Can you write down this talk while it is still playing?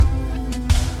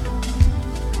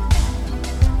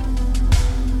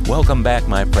Welcome back,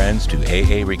 my friends, to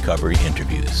AA Recovery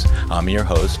Interviews. I'm your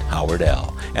host, Howard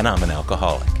L., and I'm an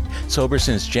alcoholic. Sober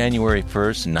since January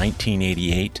 1st,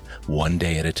 1988, one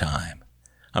day at a time.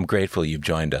 I'm grateful you've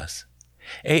joined us.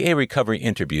 AA Recovery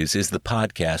Interviews is the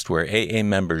podcast where AA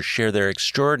members share their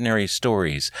extraordinary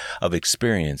stories of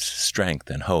experience, strength,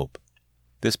 and hope.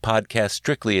 This podcast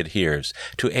strictly adheres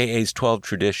to AA's 12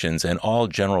 traditions and all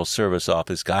General Service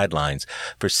Office guidelines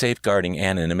for safeguarding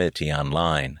anonymity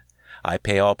online. I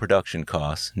pay all production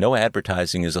costs, no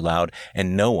advertising is allowed,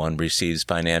 and no one receives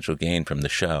financial gain from the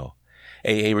show.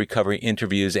 AA Recovery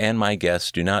Interviews and my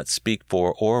guests do not speak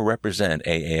for or represent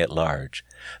AA at large.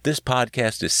 This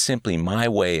podcast is simply my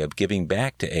way of giving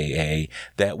back to AA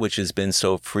that which has been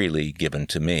so freely given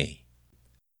to me.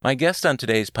 My guest on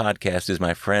today's podcast is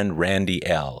my friend Randy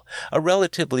L., a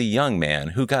relatively young man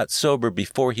who got sober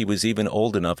before he was even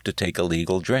old enough to take a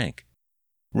legal drink.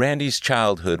 Randy's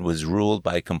childhood was ruled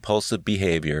by compulsive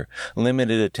behavior,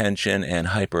 limited attention, and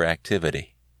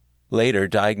hyperactivity. Later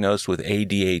diagnosed with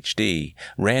ADHD,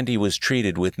 Randy was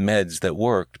treated with meds that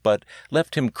worked but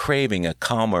left him craving a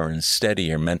calmer and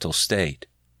steadier mental state.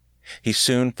 He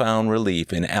soon found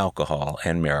relief in alcohol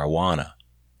and marijuana.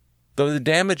 Though the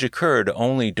damage occurred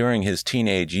only during his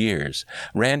teenage years,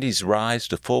 Randy's rise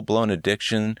to full-blown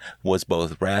addiction was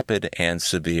both rapid and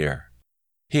severe.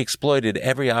 He exploited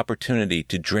every opportunity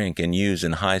to drink and use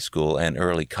in high school and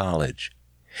early college.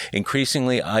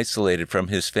 Increasingly isolated from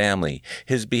his family,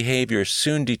 his behavior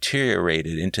soon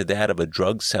deteriorated into that of a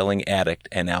drug-selling addict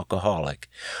and alcoholic,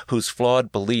 whose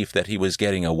flawed belief that he was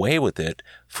getting away with it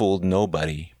fooled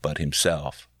nobody but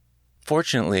himself.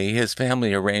 Fortunately, his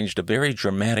family arranged a very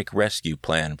dramatic rescue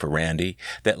plan for Randy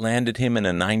that landed him in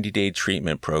a 90-day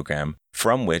treatment program,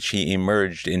 from which he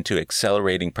emerged into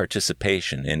accelerating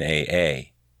participation in AA.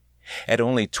 At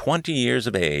only 20 years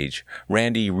of age,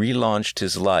 Randy relaunched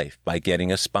his life by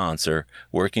getting a sponsor,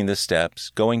 working the steps,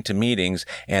 going to meetings,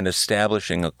 and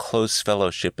establishing a close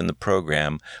fellowship in the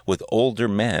program with older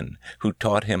men who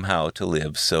taught him how to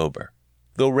live sober.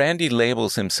 Though Randy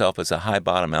labels himself as a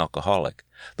high-bottom alcoholic,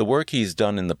 the work he's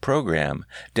done in the program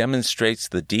demonstrates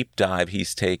the deep dive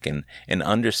he's taken in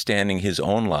understanding his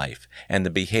own life and the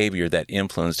behavior that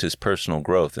influenced his personal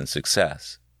growth and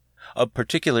success. Of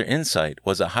particular insight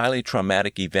was a highly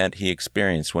traumatic event he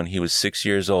experienced when he was 6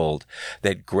 years old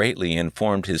that greatly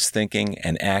informed his thinking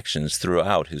and actions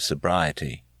throughout his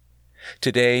sobriety.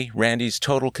 Today, Randy's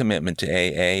total commitment to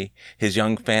AA, his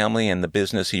young family, and the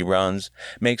business he runs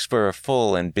makes for a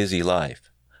full and busy life.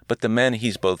 But the men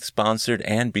he's both sponsored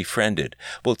and befriended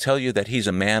will tell you that he's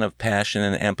a man of passion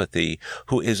and empathy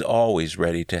who is always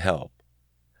ready to help.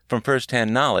 From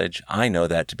first-hand knowledge, I know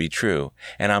that to be true,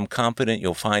 and I'm confident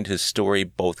you'll find his story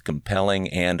both compelling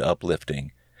and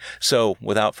uplifting. So,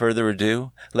 without further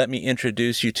ado, let me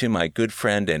introduce you to my good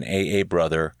friend and AA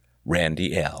brother,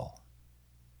 Randy L.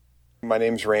 My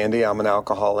name's Randy. I'm an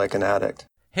alcoholic and addict.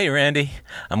 Hey, Randy.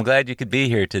 I'm glad you could be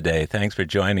here today. Thanks for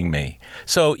joining me.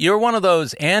 So, you're one of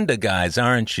those ANDA guys,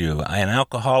 aren't you? An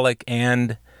alcoholic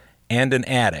and an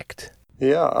addict.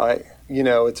 Yeah,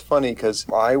 it's funny because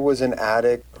I was an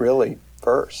addict really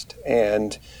first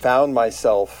and found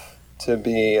myself to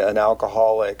be an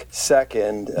alcoholic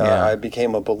second. I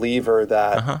became a believer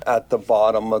that at the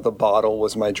bottom of the bottle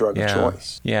was my drug of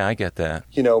choice. Yeah, I get that.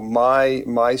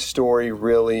 My story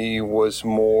really was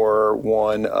more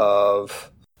one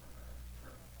of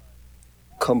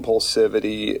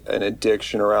compulsivity and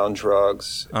addiction around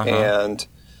drugs. And,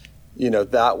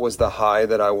 that was the high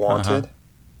that I wanted.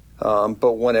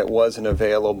 But when it wasn't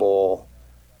available,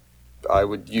 I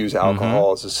would use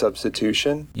alcohol as a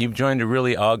substitution. You've joined a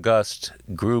really august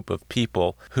group of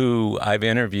people who I've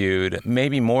interviewed.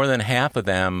 Maybe more than half of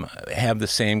them have the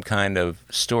same kind of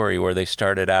story where they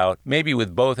started out maybe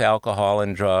with both alcohol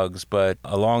and drugs, but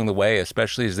along the way,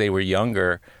 especially as they were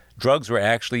younger, drugs were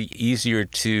actually easier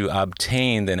to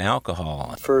obtain than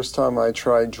alcohol. First time I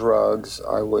tried drugs,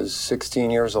 I was 16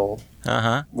 years old.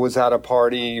 Was at a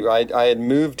party. I had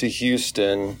moved to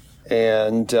Houston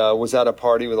and was at a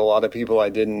party with a lot of people I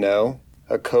didn't know.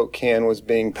 A Coke can was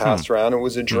being passed around. It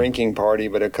was a drinking party,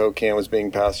 but a Coke can was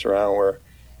being passed around where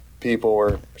people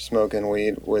were smoking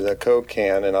weed with a Coke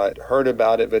can, and I'd heard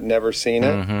about it but never seen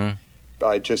it.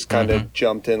 I just kind of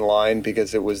jumped in line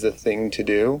because it was the thing to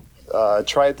do.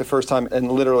 Tried it the first time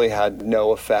and literally had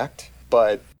no effect,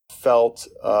 but felt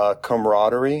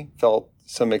camaraderie, felt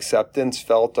some acceptance,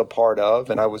 felt a part of,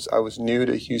 and I was new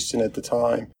to Houston at the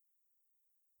time.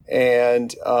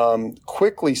 And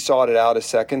quickly sought it out a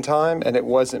second time, and it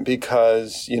wasn't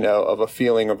because, of a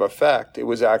feeling of effect. It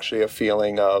was actually a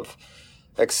feeling of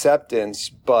acceptance,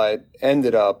 but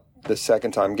ended up the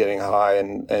second time getting high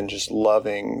and just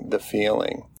loving the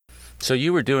feeling. So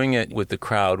you were doing it with the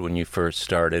crowd when you first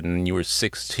started, and you were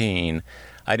 16.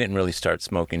 I didn't really start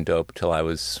smoking dope until I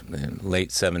was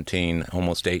late 17,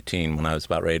 almost 18, when I was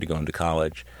about ready to go into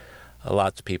college.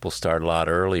 Lots of people start a lot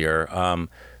earlier.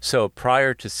 So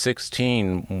prior to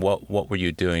 16, what were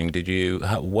you doing?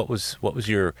 What was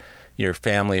your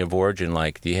family of origin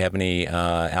like? Do you have any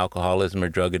alcoholism or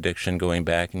drug addiction going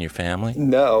back in your family?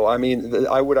 No, I mean,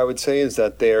 what I would say is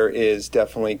that there is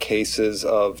definitely cases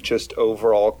of just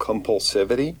overall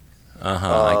compulsivity.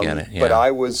 I get it. Yeah. But I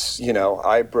was,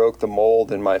 I broke the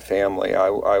mold in my family. I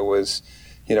was,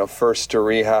 first to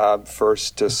rehab,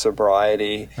 first to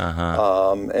sobriety.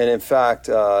 And in fact,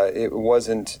 it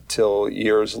wasn't till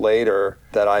years later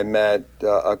that I met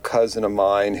a cousin of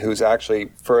mine who's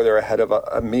actually further ahead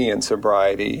of me in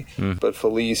sobriety. But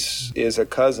Felice is a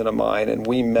cousin of mine, and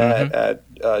we met at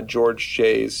George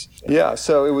Jay's. Yeah,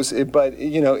 so it was,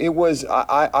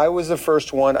 I was the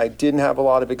first one. I didn't have a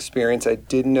lot of experience. I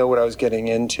didn't know what I was getting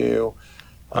into.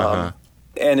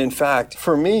 And in fact,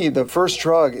 for me, the first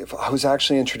drug I was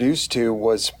actually introduced to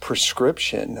was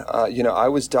prescription. I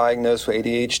was diagnosed with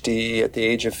ADHD at the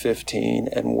age of 15,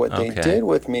 and what they did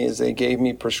with me is they gave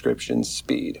me prescription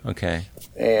speed. Okay.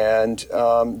 And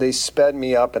they sped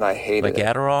me up, and I hated it.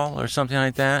 Like Adderall or something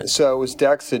like that? So it was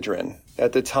Dexedrine.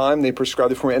 At the time, they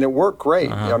prescribed it for me, and it worked great.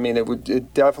 I mean,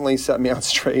 it definitely set me on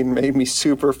straight and made me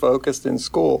super focused in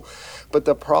school. But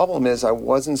the problem is I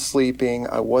wasn't sleeping.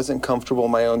 I wasn't comfortable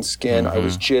in my own skin. I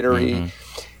was jittery.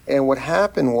 And what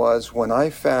happened was when I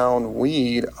found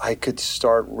weed, I could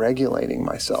start regulating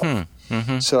myself.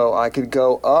 So I could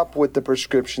go up with the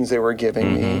prescriptions they were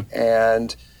giving me.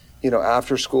 And,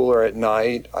 after school or at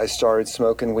night, I started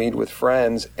smoking weed with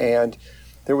friends. And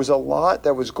there was a lot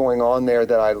that was going on there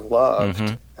that I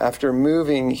loved. After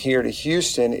moving here to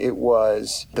Houston, it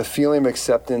was the feeling of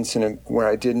acceptance where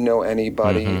I didn't know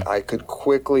anybody. I could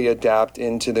quickly adapt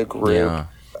into the group. Yeah.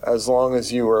 As long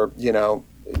as you were,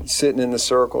 sitting in the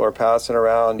circle or passing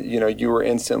around, you were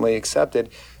instantly accepted.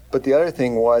 But the other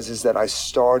thing is that I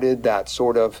started that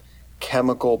sort of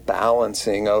chemical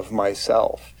balancing of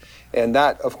myself. And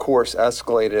that, of course,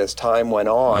 escalated as time went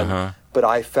on. But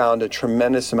I found a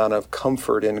tremendous amount of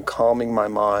comfort in calming my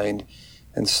mind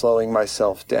and slowing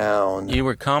myself down. You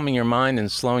were calming your mind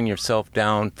and slowing yourself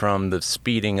down from the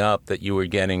speeding up that you were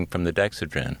getting from the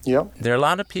Dexedrine. Yep. There are a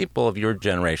lot of people of your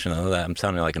generation, I'm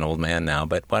sounding like an old man now,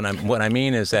 but what I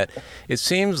mean is that it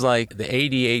seems like the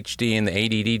ADHD and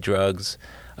the ADD drugs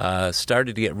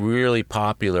started to get really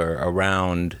popular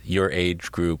around your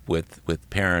age group with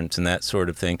parents and that sort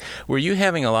of thing. Were you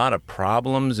having a lot of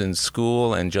problems in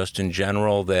school and just in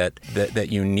general that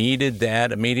you needed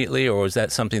that immediately, or was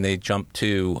that something they jumped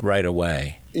to right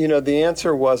away? The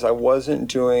answer was I wasn't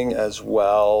doing as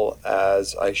well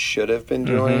as I should have been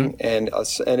doing, and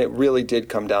it really did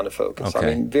come down to focus.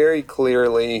 Okay. I mean, very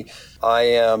clearly, I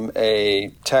am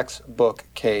a textbook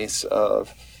case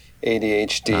of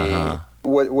ADHD.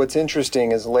 What's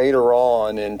interesting is later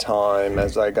on in time,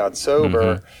 as I got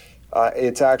sober,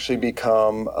 it's actually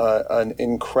become an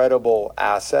incredible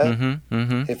asset.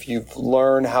 If you've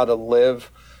learned how to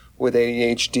live with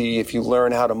ADHD, if you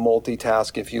learn how to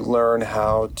multitask, if you learn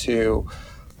how to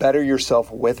better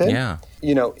yourself with it. Yeah.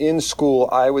 In school,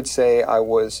 I would say I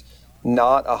was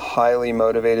not a highly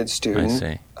motivated student.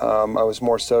 I see. I was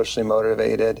more socially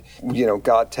motivated,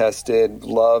 got tested,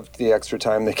 loved the extra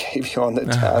time they gave you on the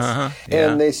test.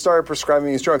 And they started prescribing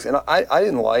these drugs. And I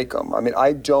didn't like them. I mean,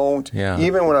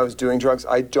 even when I was doing drugs,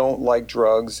 I don't like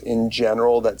drugs in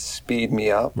general that speed me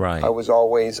up. Right. I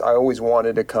always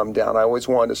wanted to come down. I always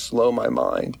wanted to slow my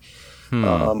mind.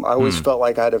 I always felt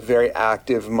like I had a very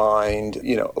active mind,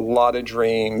 a lot of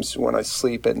dreams when I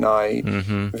sleep at night,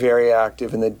 very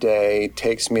active in the day. It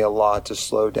takes me a lot to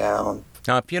slow down.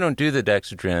 Now, if you don't do the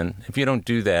Dexedrine, if you don't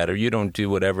do that, or you don't do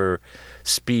whatever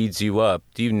speeds you up,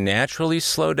 do you naturally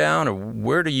slow down, or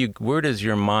where does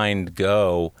your mind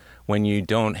go when you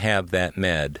don't have that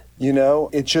med?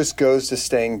 It just goes to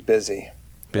staying busy.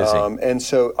 And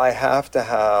so I have to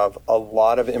have a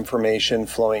lot of information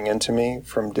flowing into me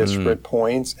from disparate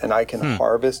points, and I can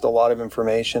harvest a lot of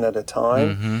information at a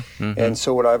time. And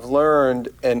so what I've learned,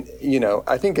 and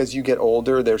I think as you get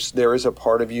older, there is a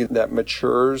part of you that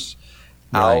matures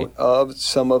out of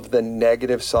some of the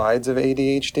negative sides of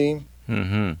ADHD.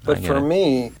 But for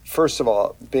me, first of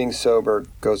all, being sober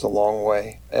goes a long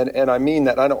way. And I mean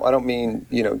that, I don't mean,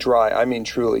 dry, I mean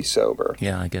truly sober.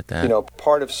 Yeah, I get that.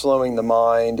 Part of slowing the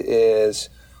mind is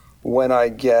when I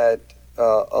get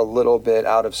a little bit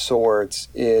out of sorts,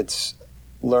 it's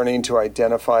learning to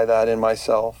identify that in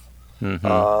myself.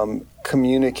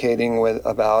 communicating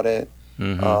about it,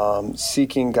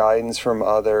 seeking guidance from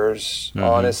others,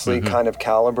 honestly kind of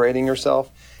calibrating yourself.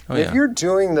 If you're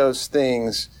doing those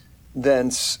things,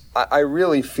 then I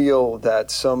really feel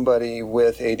that somebody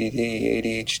with ADD,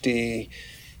 ADHD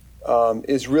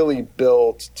is really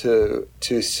built to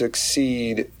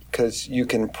succeed, because you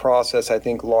can process, I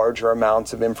think, larger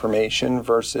amounts of information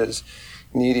versus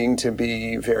needing to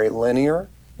be very linear.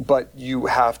 But you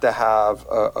have to have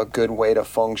a good way to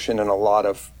function and a lot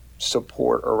of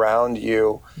support around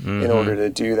you in order to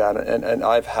do that. And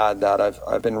I've had that.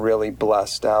 I've been really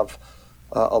blessed to have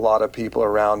a lot of people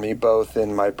around me, both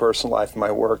in my personal life and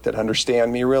my work, that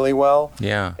understand me really well.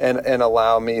 Yeah. And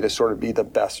allow me to sort of be the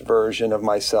best version of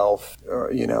myself.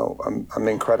 I'm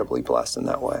incredibly blessed in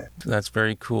that way. That's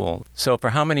very cool. So for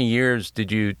how many years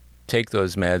did you take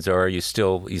those meds, or are you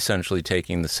still essentially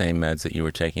taking the same meds that you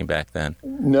were taking back then?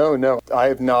 No. I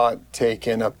have not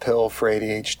taken a pill for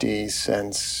ADHD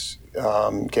since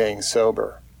getting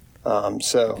sober.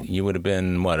 So you would have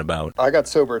been, what, about? I got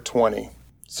sober at 20.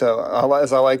 So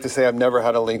as I like to say, I've never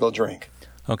had a legal drink.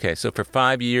 Okay, so for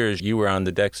 5 years you were on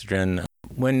the Dexedrine.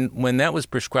 When that was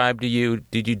prescribed to you,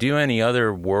 did you do any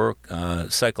other work,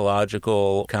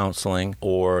 psychological counseling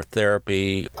or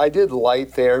therapy? I did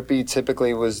light therapy.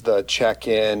 Typically was the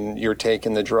check-in, you're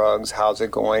taking the drugs, how's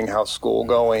it going, how's school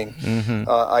going?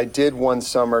 I did one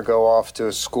summer go off to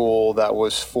a school that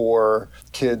was for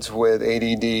kids with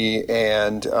ADD,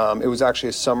 and it was actually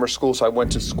a summer school, so I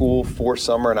went to school for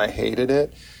summer and I hated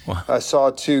it. Wow. I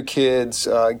saw 2 kids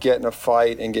get in a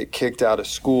fight and get kicked out of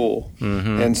school.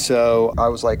 And so I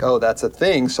was like, oh, that's a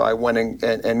thing. So I went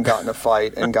and got in a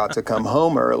fight and got to come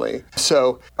home early.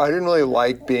 So I didn't really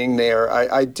like being there.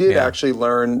 I did actually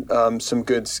learn some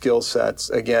good skill sets,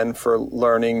 again, for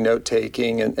learning,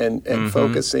 note-taking, and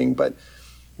focusing. But,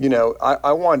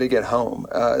 I wanted to get home.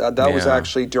 That was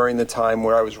actually during the time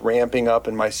where I was ramping up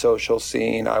in my social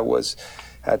scene.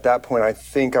 At that point, I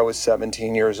think I was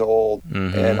 17 years old,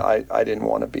 and I didn't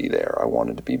want to be there. I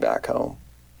wanted to be back home.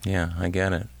 Yeah, I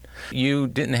get it. You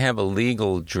didn't have a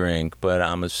legal drink, but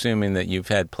I'm assuming that you've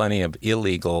had plenty of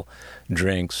illegal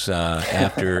drinks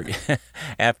after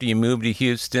you moved to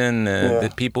Houston.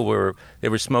 That people were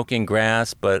smoking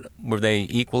grass, but were they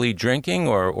equally drinking,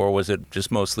 or was it just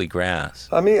mostly grass?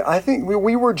 I mean, I think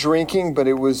we were drinking, but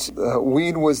it was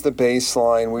weed was the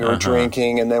baseline. We were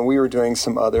drinking, and then we were doing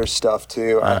some other stuff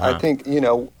too. I think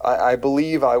I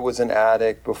believe I was an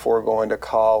addict before going to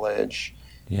college.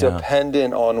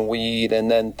 Dependent on weed, and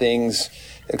then things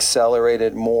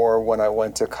accelerated more when I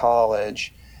went to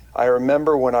college. I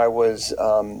remember when I was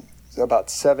about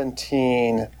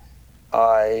 17,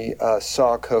 I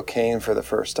saw cocaine for the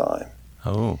first time.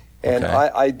 Oh, okay. And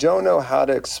I don't know how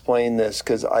to explain this,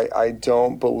 because I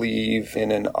don't believe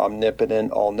in an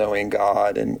omnipotent, all-knowing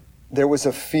God. And there was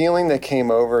a feeling that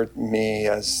came over me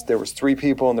as there was 3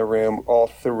 people in the room. All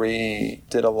 3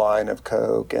 did a line of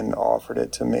coke and offered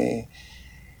it to me.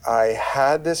 I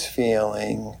had this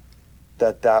feeling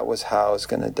that was how I was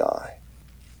going to die.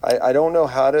 I don't know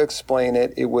how to explain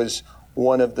it. It was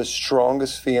one of the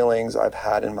strongest feelings I've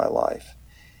had in my life.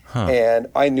 And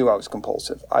I knew I was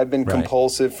compulsive. I've been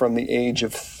compulsive from the age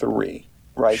of 3,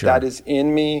 right? Sure. That is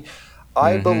in me.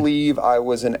 I believe I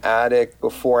was an addict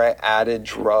before I added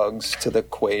drugs to the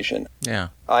equation. Yeah.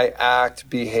 I act,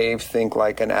 behave, think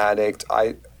like an addict.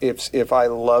 If I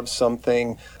love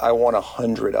something, I want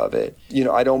 100 of it.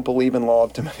 I don't believe in law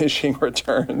of diminishing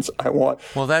returns.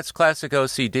 Well, that's classic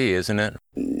OCD, isn't it?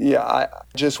 Yeah, I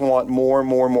just want more and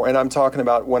more and more. And I'm talking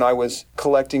about when I was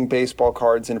collecting baseball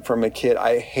cards, and from a kid,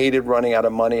 I hated running out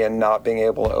of money and not being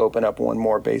able to open up one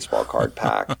more baseball card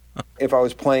pack. If I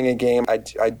was playing a game,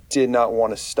 I did not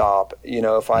want to stop.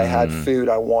 If I had food,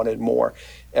 I wanted more.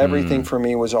 Everything for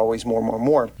me was always more, more,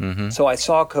 more. So I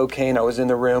saw cocaine. I was in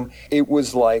the room. It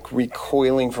was like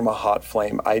recoiling from a hot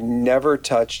flame. I never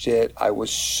touched it. I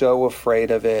was so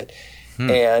afraid of it.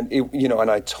 And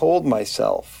and I told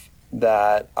myself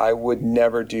that I would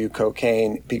never do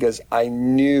cocaine, because I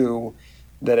knew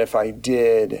that if I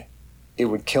did, it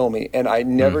would kill me. And I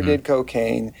never did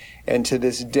cocaine. And to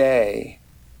this day,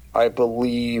 I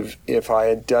believe if I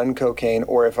had done cocaine,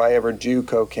 or if I ever do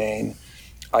cocaine,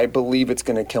 I believe it's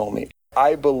going to kill me.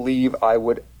 I believe I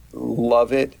would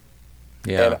love it,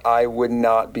 and I would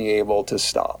not be able to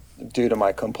stop due to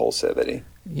my compulsivity.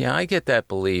 Yeah, I get that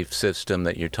belief system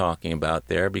that you're talking about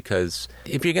there, because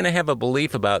if you're going to have a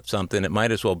belief about something, it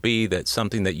might as well be that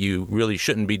something that you really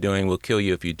shouldn't be doing will kill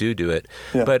you if you do it.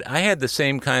 Yeah. But I had the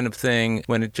same kind of thing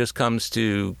when it just comes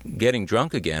to getting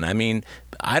drunk again. I mean,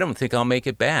 I don't think I'll make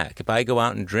it back. If I go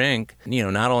out and drink,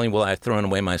 not only will I have thrown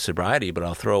away my sobriety, but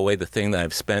I'll throw away the thing that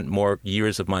I've spent more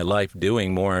years of my life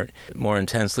doing more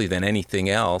intensely than anything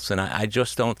else. And I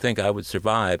just don't think I would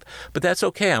survive. But that's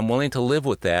okay. I'm willing to live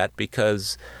with that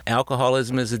because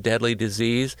alcoholism is a deadly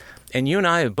disease. And you and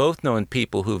I have both known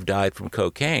people who've died from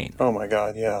cocaine. Oh, my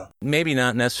God, yeah. Maybe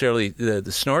not necessarily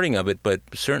the snorting of it, but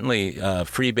certainly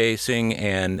freebasing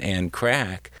and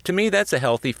crack. To me, that's a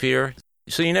healthy fear.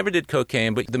 So you never did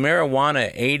cocaine, but the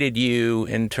marijuana aided you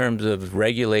in terms of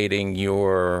regulating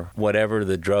your whatever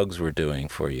the drugs were doing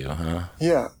for you, huh?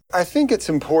 Yeah. I think it's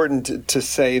important to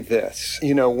say this.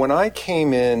 When I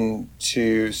came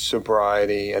into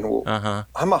sobriety, and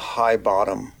I'm a high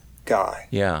bottom guy.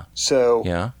 Yeah. So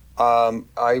yeah.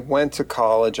 I went to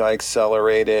college. I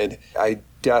accelerated. I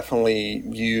definitely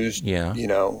used,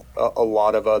 a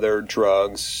lot of other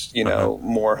drugs,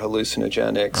 more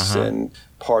hallucinogenics and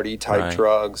party-type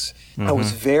drugs. I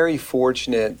was very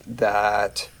fortunate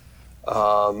that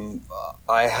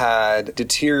I had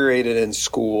deteriorated in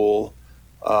school.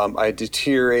 I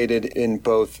deteriorated in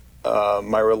both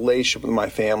my relationship with my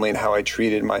family and how I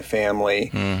treated my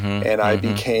family. And I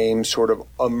became sort of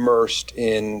immersed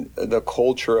in the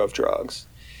culture of drugs.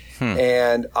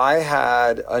 And I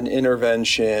had an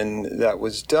intervention that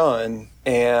was done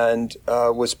and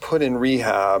was put in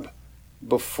rehab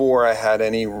before I had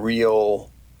any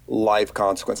real life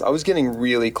consequence. I was getting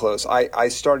really close. I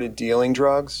started dealing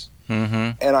drugs.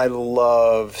 And I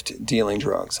loved dealing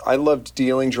drugs. I loved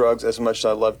dealing drugs as much as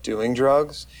I loved doing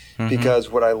drugs because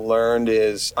what I learned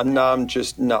is I'm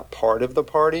just not part of the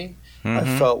party.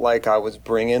 I felt like I was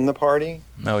bringing the party.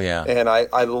 Oh, yeah. And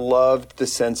I loved the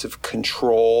sense of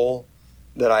control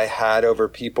that I had over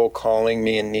people calling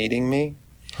me and needing me.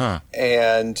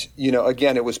 And,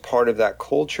 again, it was part of that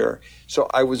culture. So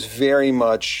I was very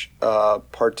much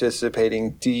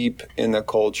participating deep in the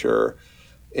culture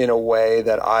in a way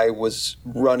that I was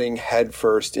running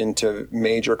headfirst into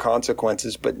major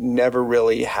consequences, but never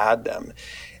really had them.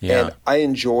 Yeah. And I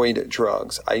enjoyed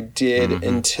drugs. I did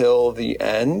until the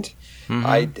end.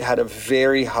 I had a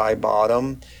very high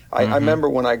bottom. I remember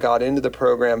when I got into the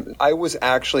program, I was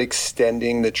actually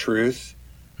extending the truth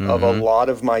of a lot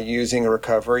of my using and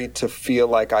recovery to feel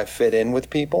like I fit in with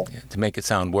people. Yeah, to make it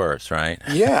sound worse, right?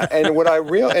 Yeah, and what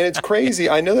and it's crazy.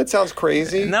 I know that sounds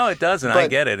crazy. No, it doesn't. I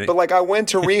get it. But I went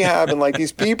to rehab and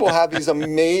these people have these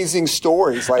amazing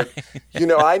stories.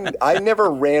 I never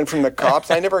ran from the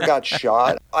cops. I never got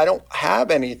shot. I don't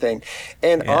have anything.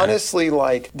 And honestly,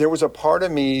 there was a part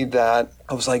of me that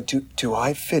I was like, do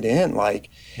I fit in?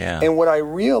 And what I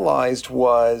realized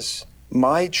was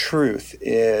my truth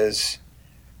is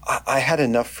I had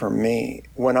enough for me.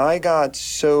 When I got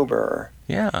sober,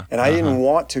 and I didn't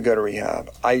want to go to rehab,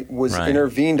 I was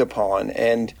intervened upon,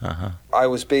 and I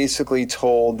was basically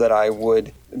told that I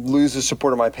would lose the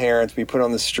support of my parents, be put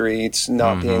on the streets,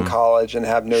 not be in college, and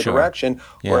have no direction,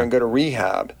 or go to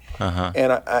rehab.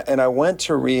 And I went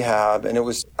to rehab, and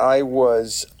I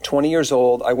was 20 years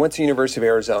old. I went to University of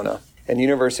Arizona. And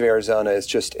University of Arizona is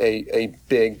just a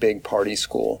big, big party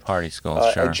school. Sure.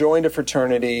 I joined a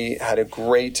fraternity, had a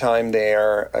great time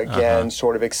there. Again,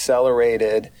 sort of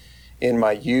accelerated in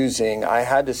my using. I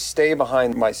had to stay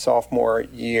behind my sophomore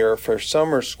year for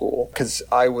summer school because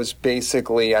I was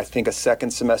basically, I think, a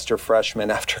second semester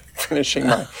freshman after finishing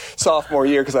my sophomore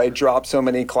year because I had dropped so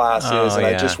many classes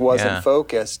I just wasn't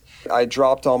focused. I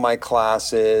dropped all my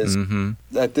classes.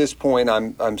 At this point,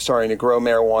 I'm starting to grow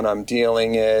marijuana. I'm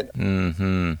dealing it.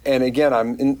 And again,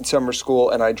 I'm in summer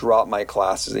school and I dropped my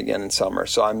classes again in summer.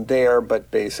 So I'm there, but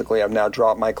basically I've now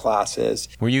dropped my classes.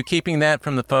 Were you keeping that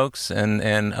from the folks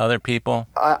and other people?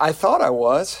 I thought I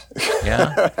was.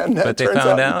 Yeah, but they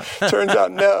found out? Turns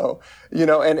out no.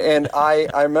 And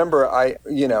I remember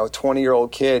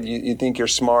 20-year-old kid, you think you're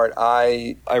smart.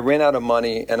 I ran out of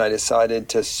money and I decided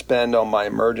to spend on my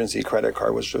emergency credit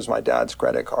card, which was my dad's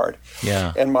credit card.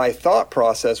 Yeah. And my thought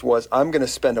process was I'm going to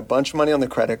spend a bunch of money on the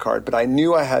credit card, but I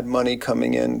knew I had money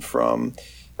coming in from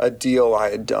a deal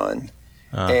I had done.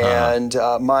 And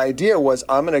my idea was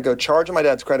I'm going to go charge on my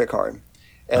dad's credit card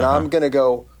and I'm going to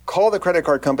go call the credit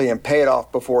card company and pay it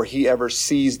off before he ever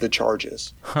sees the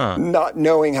charges. Not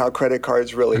knowing how credit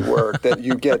cards really work, that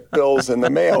you get bills in the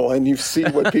mail and you see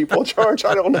what people charge.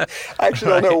 I don't know. I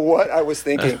actually don't know what I was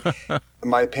thinking.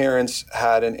 My parents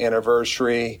had an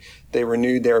anniversary. They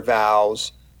renewed their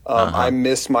vows. I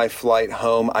missed my flight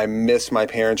home. I missed my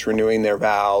parents renewing their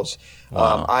vows.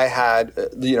 Wow. I had,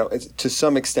 to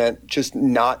some extent, just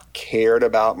not cared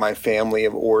about my family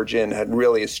of origin, had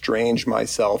really estranged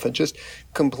myself, and just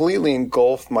completely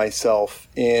engulfed myself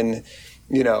in,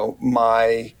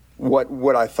 my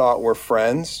what I thought were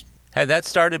friends. Had that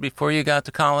started before you got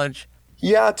to college?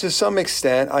 Yeah, to some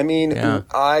extent. I mean,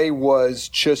 I was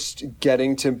just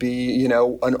getting to be,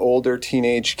 an older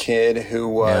teenage kid who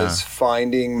was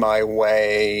finding my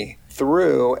way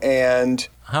through. And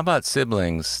how about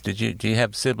siblings? Do you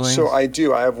have siblings? So I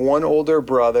do. I have one older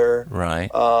brother. Right.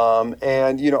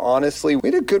 And, honestly, we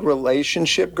had a good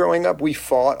relationship growing up. We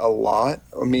fought a lot.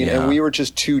 And we were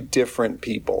just two different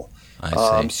people.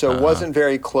 I see. So it wasn't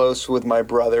very close with my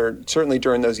brother. Certainly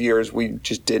during those years, we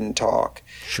just didn't talk.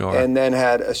 Sure. And then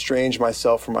had estranged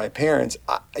myself from my parents.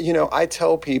 I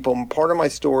tell people, part of my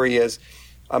story is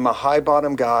I'm a high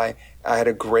bottom guy. I had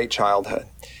a great childhood.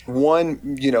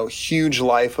 One, huge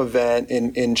life event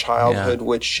in childhood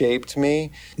which shaped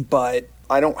me, but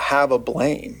I don't have a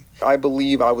blame. I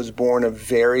believe I was born a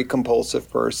very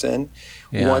compulsive person.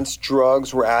 Yeah. Once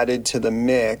drugs were added to the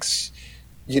mix,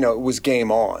 it was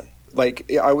game on.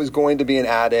 Like, I was going to be an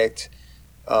addict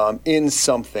in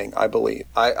something, I believe.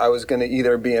 I was going to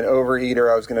either be an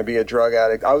overeater, I was going to be a drug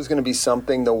addict, I was going to be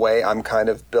something the way I'm kind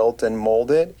of built and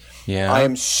molded. Yeah. I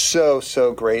am so,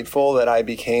 so grateful that I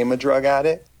became a drug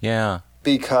addict. Yeah.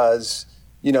 Because,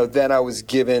 then I was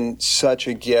given such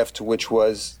a gift, which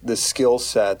was the skill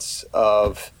sets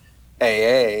of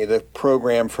AA, the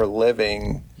program for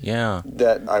living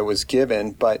that I was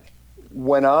given. But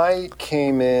when I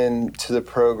came in to the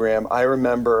program, I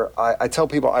remember, I tell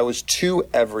people I was too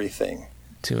everything.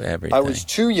 Too everything. I was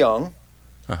too young.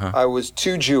 I was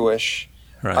too Jewish.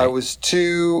 Right. I was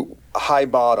too high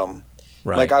bottom.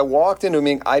 Right. Like, I walked into a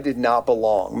meeting, I did not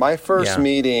belong. My first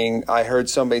meeting, I heard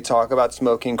somebody talk about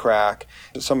smoking crack.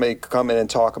 Somebody come in and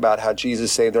talk about how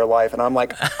Jesus saved their life. And I'm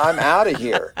like, I'm out of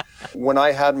here. When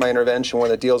I had my intervention, one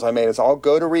of the deals I made is I'll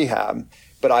go to rehab,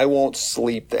 but I won't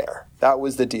sleep there. That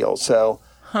was the deal. So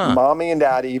Mommy and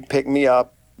Daddy picked me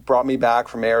up, brought me back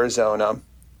from Arizona,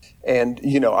 and,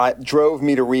 I drove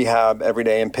me to rehab every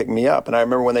day and picked me up. And I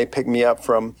remember when they picked me up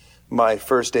from my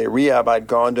first day of rehab, I'd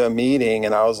gone to a meeting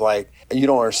and I was like, you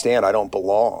don't understand, I don't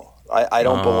belong. I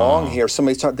don't belong here.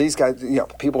 Somebody's talking, these guys,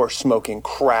 people are smoking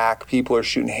crack, people are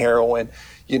shooting heroin.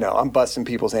 I'm busting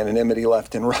people's anonymity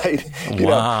left and right.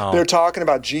 They're talking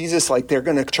about Jesus like they're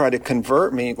going to try to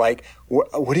convert me. Like,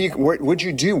 what'd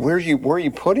you do? Where are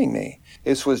you putting me?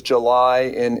 This was July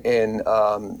in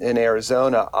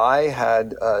Arizona. I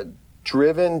had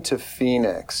driven to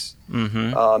Phoenix.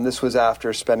 Mm-hmm. This was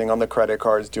after spending on the credit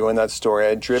cards, doing that story. I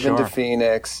had driven to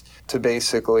Phoenix to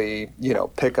basically,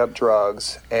 pick up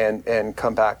drugs and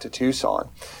come back to Tucson.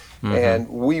 Mm-hmm. And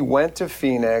we went to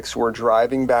Phoenix. We're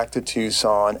driving back to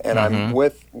Tucson, and I'm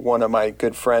with one of my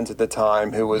good friends at the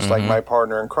time who was like my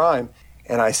partner in crime.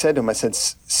 And I said to him,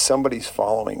 somebody's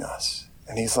following us.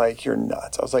 And he's like, you're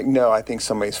nuts. I was like, no, I think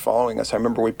somebody's following us. I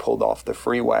remember we pulled off the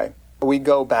freeway. We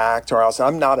go back to our house.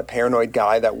 I'm not a paranoid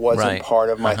guy. That wasn't part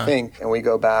of my thing. And we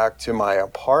go back to my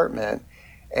apartment,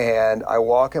 and I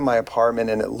walk in my apartment,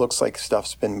 and it looks like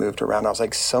stuff's been moved around. I was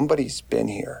like, somebody's been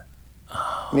here.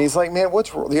 And he's like, man,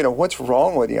 what's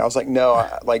wrong with you? I was like, no,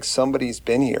 somebody's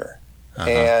been here.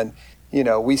 And,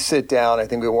 we sit down, I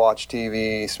think we watched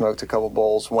TV, smoked a couple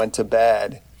bowls, went to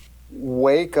bed,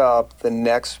 wake up the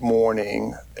next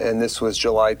morning, and this was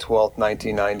July 12th,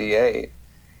 1998,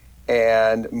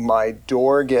 and my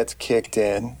door gets kicked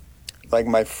in, like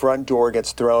my front door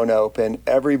gets thrown open,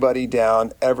 everybody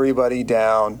down,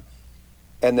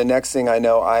 and the next thing I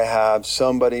know, I have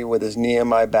somebody with his knee in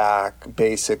my back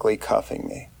basically cuffing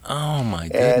me. Oh, my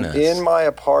goodness. And in my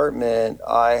apartment,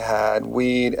 I had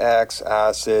weed, X,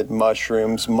 acid,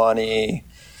 mushrooms, money,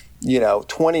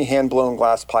 20 hand-blown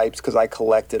glass pipes because I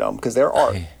collected them because they're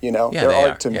art, they're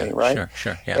art to me, right?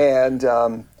 Sure, yeah.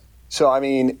 And so,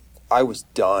 I was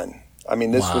done.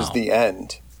 This was the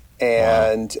end.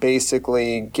 And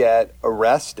basically get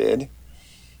arrested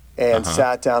and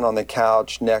sat down on the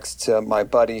couch next to my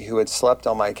buddy who had slept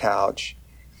on my couch.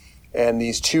 And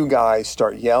these two guys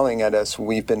start yelling at us,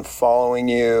 we've been following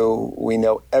you, we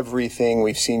know everything,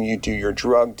 we've seen you do your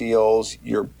drug deals,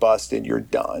 you're busted, you're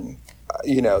done.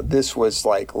 This was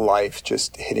like life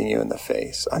just hitting you in the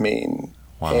face.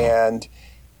 And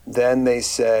then they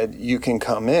said, you can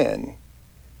come in.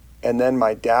 And then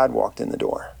my dad walked in the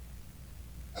door,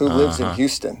 who lives in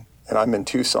Houston, and I'm in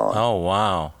Tucson. Oh,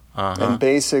 wow. And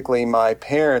basically, my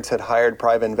parents had hired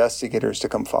private investigators to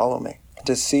come follow me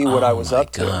to see what I was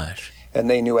up to. And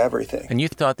they knew everything. And you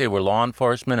thought they were law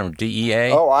enforcement or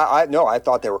DEA? Oh, I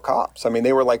thought they were cops.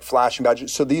 They were like flashing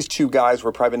badges. So these two guys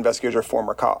were private investigators or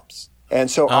former cops.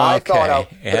 And so I thought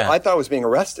I was being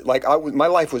arrested. Like my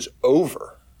life was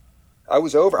over. I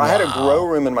was over. Wow. I had a grow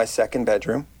room in my second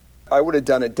bedroom. I would have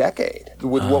done a decade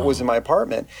with what was in my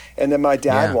apartment. And then my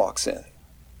dad walks in.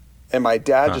 And my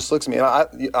dad just looks at me,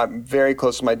 and I'm very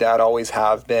close to my dad, always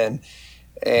have been.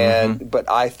 But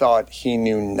I thought he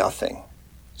knew nothing.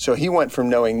 So he went from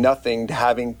knowing nothing to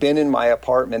having been in my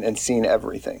apartment and seen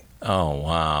everything. Oh,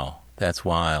 wow. That's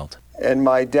wild. And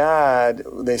my dad,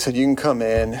 they said, you can come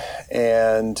in.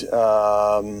 And,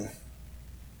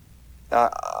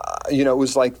 it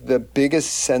was like the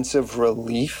biggest sense of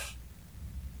relief,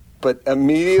 but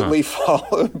immediately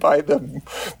followed by the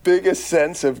biggest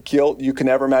sense of guilt you can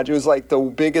ever imagine. It was like the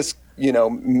biggest,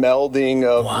 melding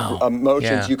of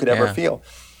emotions you could ever feel.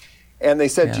 And they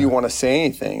said, do you want to say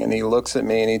anything? And he looks at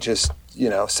me and he just,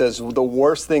 says the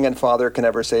worst thing a father can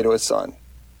ever say to his son.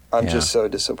 I'm just so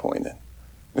disappointed.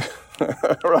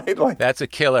 Right? Like, that's a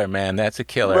killer, man. That's a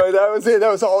killer. Right, that was it. That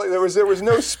was all. There was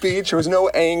no speech. There was no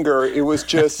anger. It was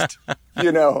just,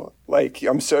 like,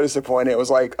 I'm so disappointed. It was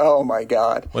like, oh my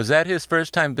God. Was that his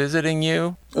first time visiting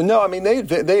you? No, I mean, they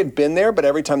had been there, but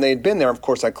every time they had been there, of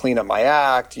course, I clean up my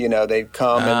act. They'd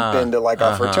come and been to like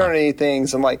our fraternity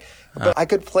things. And like, but I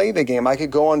could play the game. I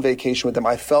could go on vacation with them.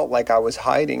 I felt like I was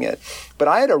hiding it. But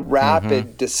I had a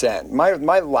rapid descent. My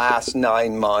last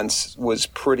 9 months was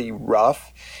pretty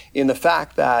rough in the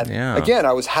fact that, again,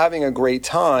 I was having a great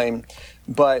time,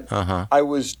 but I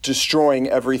was destroying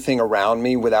everything around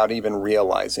me without even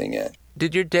realizing it.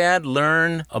 Did your dad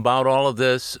learn about all of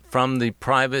this from the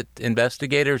private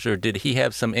investigators, or did he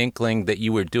have some inkling that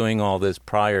you were doing all this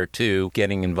prior to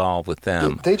getting involved with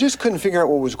them? They just couldn't figure out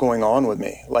what was going on with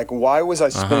me. Like, why was I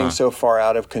spinning so far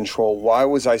out of control? Why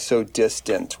was I so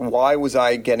distant? Why was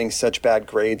I getting such bad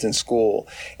grades in school?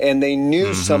 And they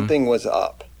knew something was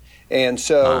up. And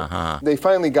so they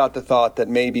finally got the thought that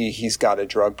maybe he's got a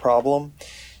drug problem.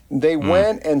 They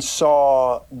went and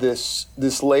saw this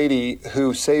lady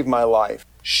who saved my life.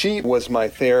 She was my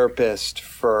therapist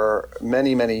for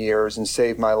many, many years and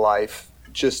saved my life,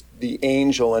 just the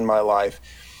angel in my life.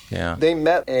 Yeah. They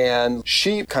met, and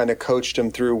she kind of coached him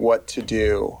through what to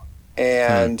do.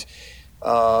 And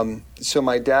so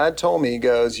my dad told me, he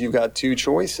goes, you've got two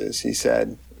choices. He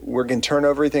said, we're going to turn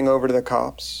everything over to the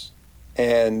cops,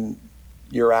 and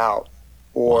you're out,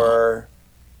 or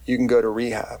you can go to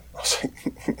rehab. I was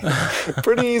like,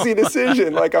 pretty easy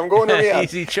decision. Like, I'm going to rehab.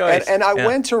 Easy choice. And I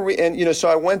went to so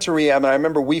I went to rehab, and I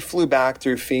remember we flew back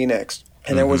through Phoenix,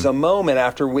 and there was a moment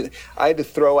after I had to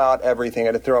throw out everything. I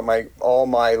had to throw out all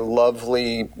my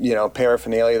lovely,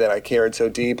 paraphernalia that I cared so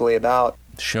deeply about.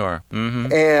 Sure.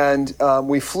 And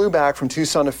we flew back from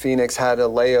Tucson to Phoenix, had a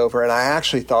layover, and I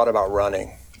actually thought about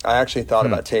running. I actually thought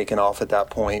about taking off at that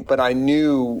point, but I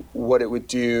knew what it would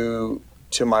do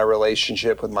to my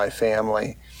relationship with my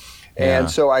family. And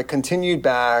so I continued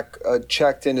back,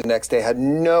 checked in the next day, had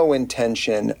no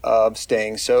intention of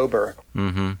staying sober.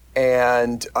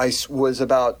 And I was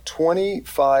about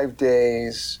 25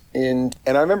 days in,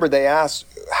 and I remember they asked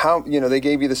how, they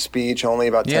gave you the speech, only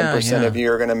about 10% of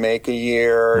you are going to make a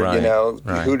year,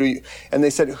 who do you, and they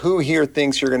said, who here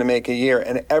thinks you're going to make a year?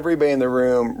 And everybody in the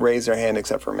room raised their hand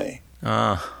except for me.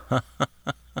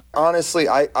 Honestly,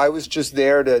 I was just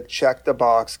there to check the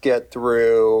box, get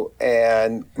through,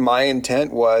 and my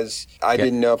intent was I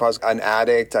didn't know if I was an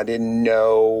addict. I didn't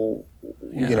know,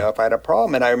 if I had a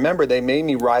problem. And I remember they made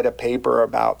me write a paper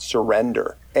about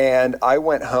surrender. And I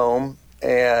went home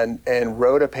and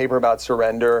wrote a paper about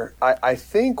surrender. I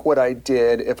think what I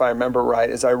did, if I remember right,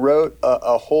 is I wrote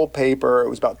a whole paper. It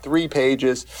was about 3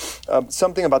 pages,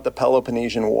 something about the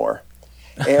Peloponnesian War.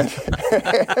 And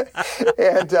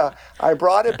I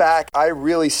brought it back. I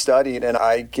really studied, and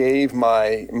I gave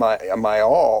my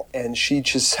all. And she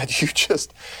just said,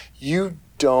 you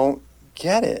don't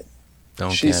get it.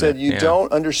 She said, you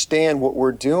don't understand what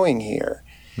we're doing here.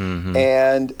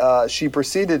 And she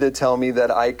proceeded to tell me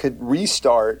that I could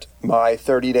restart my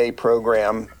 30-day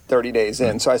program 30 days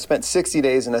in. So I spent 60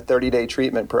 days in a 30-day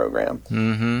treatment program.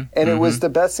 And it was the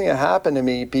best thing that happened to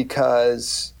me,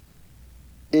 because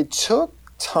it took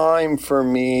time for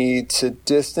me to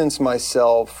distance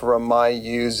myself from my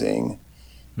using,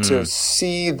 to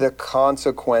see the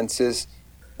consequences,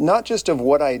 not just of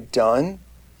what I'd done,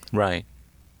 right,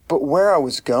 but where I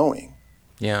was going.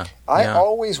 I Yeah.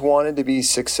 always wanted to be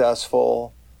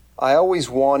successful. I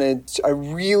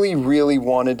really, really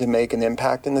wanted to make an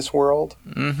impact in this world.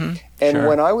 And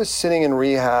when I was sitting in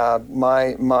rehab,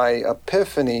 my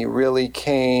epiphany really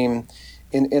came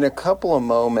in a couple of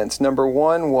moments. Number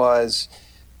one was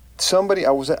I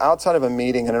was outside of a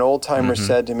meeting, and an old timer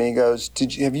said to me, he goes,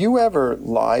 have you ever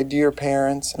lied to your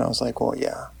parents? And I was like, well,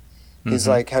 yeah. He's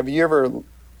like, have you ever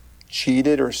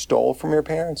cheated or stole from your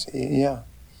parents? Yeah.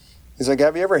 He's like,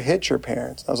 have you ever hit your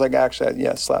parents? I was like, actually,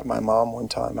 I slapped my mom one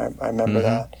time. I remember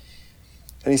that.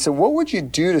 And he said, what would you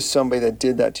do to somebody that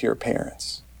did that to your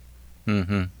parents?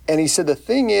 Mm-hmm. And he said, the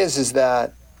thing is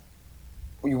that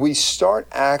we start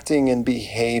acting and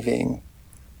behaving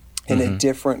in a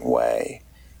different way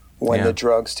when the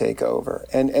drugs take over.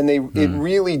 And it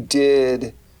really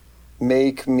did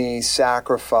make me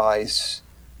sacrifice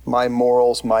my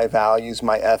morals, my values,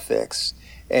 my ethics.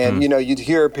 And, you'd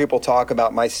hear people talk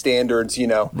about my standards,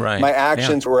 my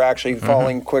actions were actually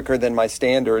falling quicker than my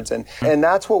standards. And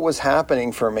that's what was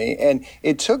happening for me. And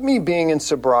it took me being in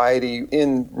sobriety,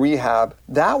 in rehab.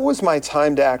 That was my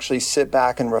time to actually sit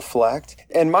back and reflect.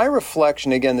 And my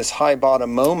reflection, again, this high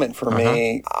bottom moment for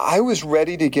me, I was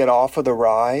ready to get off of the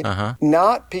ride,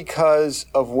 not because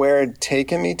of where it had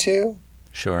taken me to,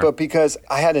 but because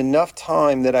I had enough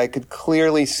time that I could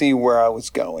clearly see where I was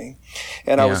going.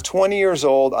 And I was 20 years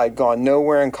old. I'd gone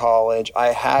nowhere in college. I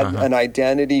had an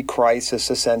identity crisis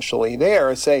essentially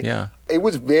there. It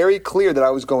was very clear that I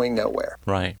was going nowhere.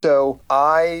 Right. So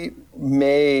I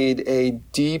made a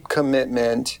deep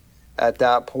commitment at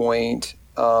that point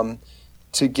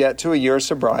to get to a year of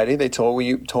sobriety. They told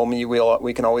me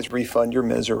we can always refund your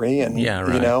misery, and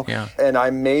and I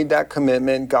made that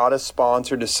commitment, got a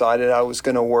sponsor, decided I was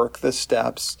going to work the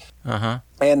steps,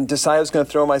 and decided I was going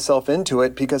to throw myself into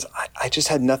it because I just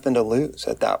had nothing to lose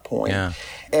at that point. Yeah.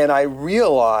 And I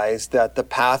realized that the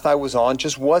path I was on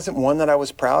just wasn't one that I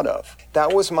was proud of.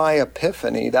 That was my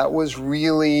epiphany. That was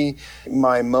really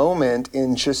my moment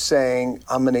in just saying,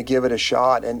 I'm going to give it a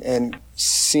shot and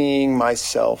seeing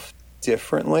myself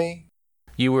differently.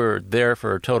 You were there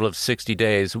for a total of 60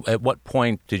 days. At what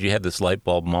point did you have this light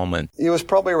bulb moment? It was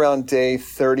probably around day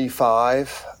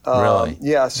 35. Really?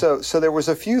 Yeah. So there was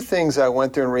a few things I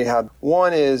went through in rehab.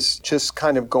 One is just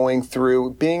kind of going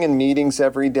through, being in meetings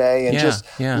every day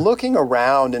and looking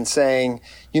around and saying,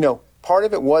 part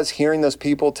of it was hearing those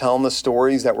people telling the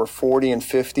stories that were 40 and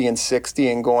 50 and 60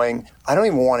 and going, I don't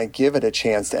even want to give it a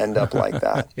chance to end up like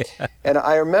that. And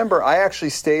I remember I actually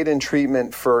stayed in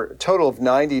treatment for a total of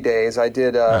 90 days. I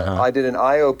did an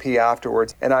IOP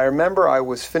afterwards. And I remember I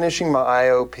was finishing my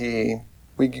IOP.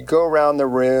 We could go around the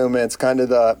room, and it's kind of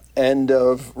the end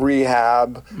of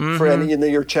rehab.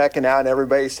 You're checking out, and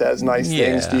everybody says nice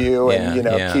things to you,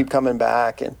 and keep coming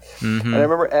back. And I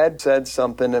remember Ed said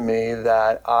something to me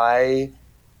that I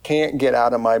can't get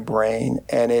out of my brain,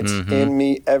 and it's in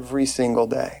me every single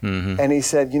day. And he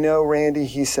said, Randy,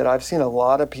 he said, I've seen a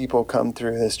lot of people come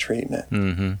through this treatment.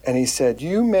 And he said,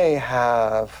 you may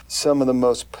have some of the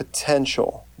most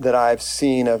potential that I've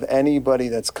seen of anybody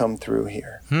that's come through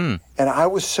here. And I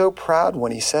was so proud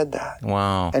when he said that.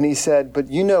 Wow. And he said, but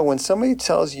when somebody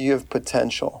tells you have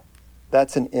potential,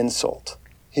 that's an insult.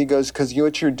 He goes, because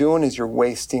what you're doing is you're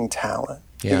wasting talent.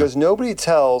 Yeah. He goes, nobody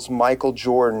tells Michael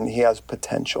Jordan he has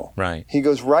potential. Right. He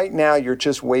goes, right now you're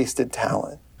just wasted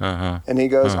talent. And he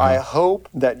goes, I hope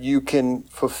that you can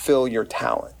fulfill your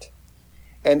talent.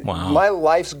 And my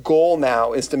life's goal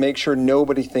now is to make sure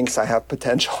nobody thinks I have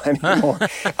potential anymore.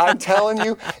 I'm telling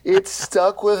you, it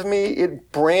stuck with me.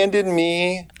 It branded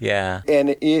me. Yeah.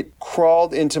 And it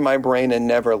crawled into my brain and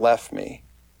never left me.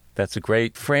 That's a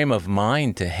great frame of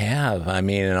mind to have. I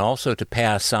mean, and also to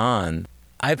pass on.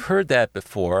 I've heard that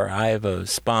before. I have a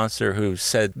sponsor who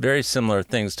said very similar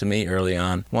things to me early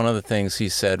on. One of the things he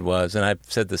said was, and I've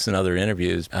said this in other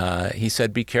interviews, he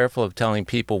said, be careful of telling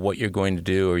people what you're going to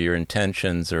do or your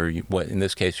intentions or what, in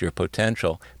this case, your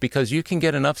potential, because you can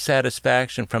get enough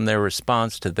satisfaction from their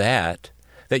response to that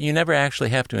you never actually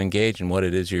have to engage in what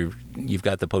it is you've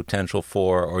got the potential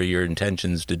for or your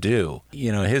intentions to do.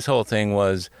 His whole thing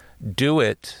was do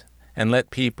it and let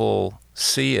people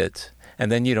see it.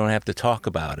 And then you don't have to talk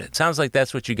about it. Sounds like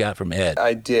that's what you got from Ed.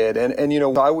 I did. And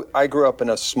I grew up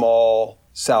in a small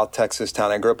South Texas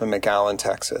town. I grew up in McAllen,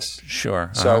 Texas.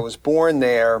 Sure. So I was born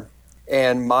there.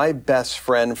 And my best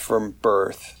friend from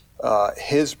birth,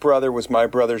 his brother was my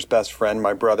brother's best friend.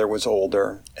 My brother was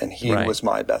older, and he was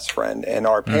my best friend. And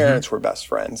our parents were best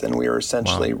friends, and we were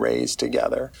essentially raised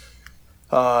together.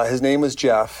 His name was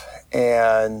Jeff.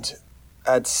 And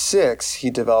at 6,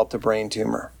 he developed a brain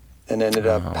tumor and ended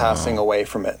up passing away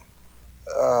from it.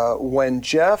 When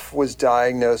Jeff was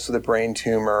diagnosed with a brain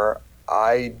tumor,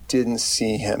 I didn't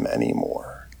see him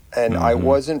anymore. And I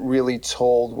wasn't really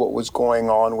told what was going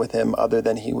on with him other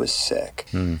than he was sick.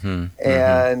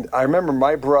 And I remember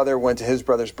my brother went to his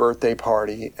brother's birthday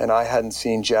party, and I hadn't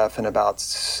seen Jeff in about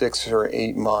 6 or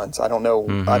 8 months. I don't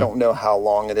know how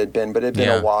long it had been, but it had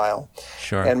been a while.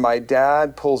 Sure. And my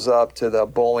dad pulls up to the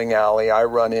bowling alley. I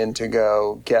run in to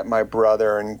go get my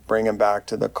brother and bring him back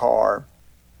to the car.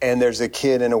 And there's a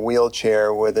kid in a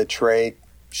wheelchair with a Trach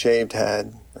shaved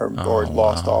head or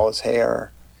lost all his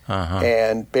hair.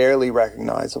 And barely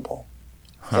recognizable.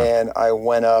 And I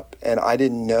went up, and I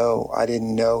didn't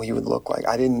know he would look like.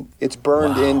 It's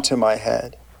burned into my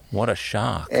head. What a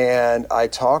shock. And I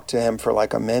talked to him for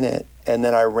like a minute, and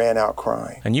then I ran out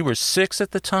crying. And you were 6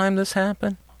 at the time this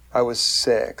happened? I was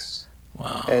 6.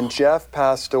 Wow. And Jeff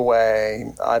passed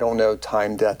away, I don't know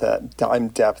time depth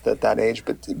at that age,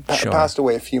 but passed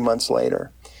away a few months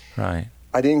later. Right.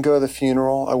 I didn't go to the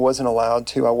funeral. I wasn't allowed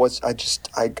to. I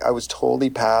was told he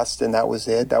passed, and that was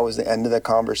it. That was the end of the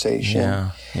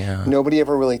conversation. Yeah. Nobody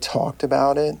ever really talked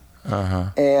about it.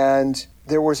 And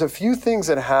there was a few things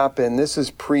that happened. This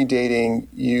is predating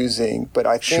using, but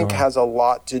I think has a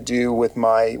lot to do with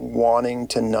my wanting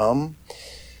to numb.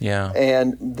 Yeah.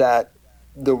 And that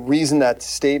the reason that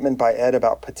statement by Ed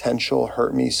about potential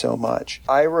hurt me so much.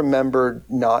 I remembered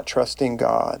not trusting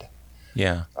God.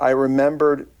 Yeah. I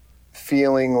remembered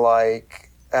feeling like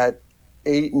at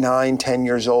 8, 9, 10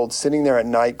 years old, sitting there at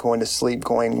night going to sleep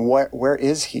going, where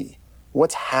is he?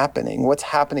 What's happening? What's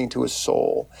happening to his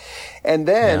soul? And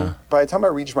then by the time I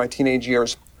reached my teenage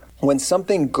years, when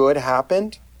something good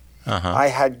happened, I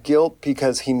had guilt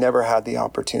because he never had the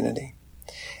opportunity.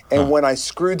 And when I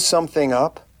screwed something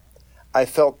up, I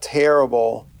felt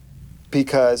terrible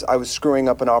because I was screwing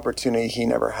up an opportunity he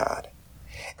never had.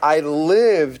 I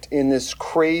lived in this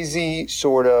crazy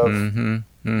sort of,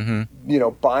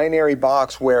 binary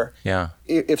box where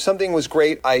if something was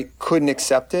great, I couldn't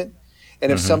accept it.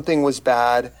 And if something was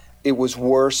bad, it was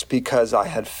worse because I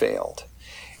had failed.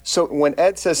 So when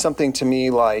Ed says something to me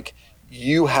like,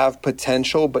 you have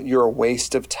potential, but you're a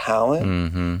waste of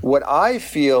talent, what I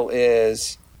feel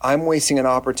is I'm wasting an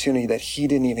opportunity that he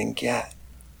didn't even get.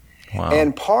 Wow.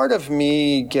 And part of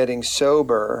me getting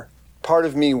sober, part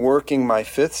of me working my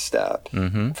 5th step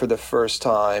for the first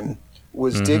time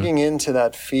was digging into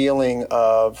that feeling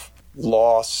of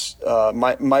loss.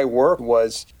 My work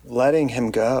was letting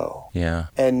him go. Yeah.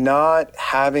 And not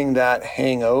having that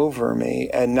hang over me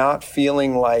and not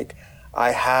feeling like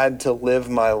I had to live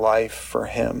my life for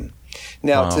him.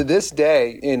 Now, to this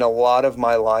day, in a lot of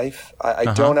my life,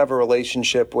 I don't have a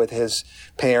relationship with his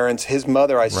parents. His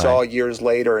mother I saw years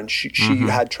later, and she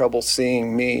had trouble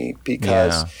seeing me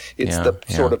because it's the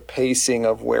sort of pacing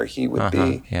of where he would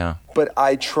be. Yeah. But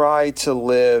I try to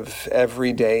live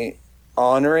every day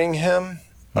honoring him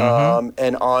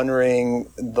and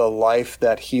honoring the life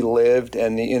that he lived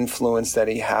and the influence that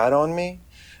he had on me.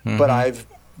 But I've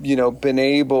been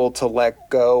able to let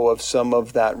go of some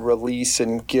of that release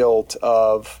and guilt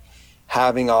of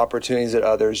having opportunities that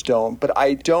others don't. But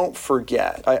I don't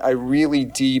forget. I really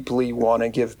deeply want to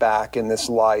give back in this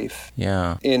life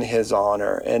in his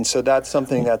honor. And so that's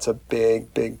something that's a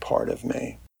big, big part of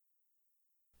me.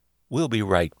 We'll be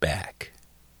right back.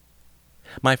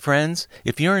 My friends,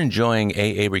 if you're enjoying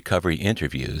AA Recovery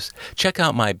interviews, check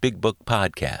out my Big Book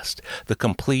podcast, the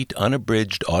complete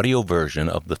unabridged audio version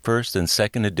of the first and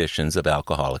second editions of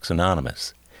Alcoholics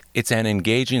Anonymous. It's an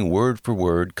engaging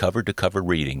word-for-word, cover-to-cover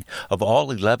reading of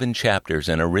all 11 chapters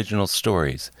and original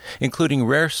stories, including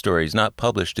rare stories not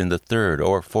published in the 3rd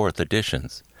or 4th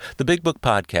editions. The Big Book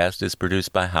podcast is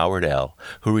produced by Howard L.,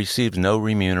 who receives no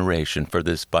remuneration for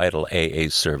this vital AA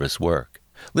service work.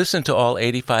 Listen to all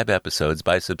 85 episodes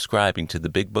by subscribing to the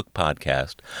Big Book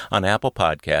Podcast on Apple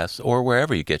Podcasts or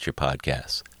wherever you get your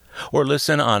podcasts. Or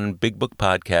listen on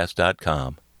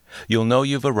BigBookPodcast.com. You'll know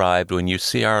you've arrived when you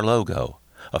see our logo,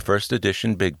 a first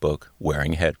edition Big Book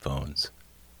wearing headphones.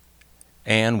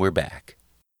 And we're back.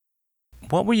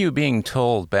 What were you being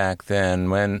told back then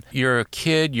when you're a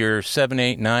kid, you're 7,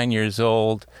 8, 9 years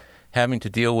old, having to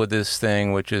deal with this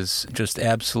thing, which is just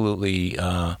absolutely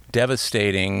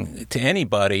devastating to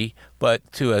anybody, but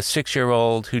to a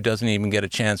 6-year-old who doesn't even get a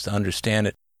chance to understand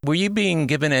it? Were you being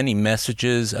given any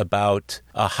messages about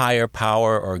a higher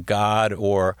power or God,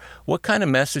 or what kind of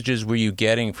messages were you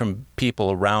getting from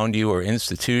people around you or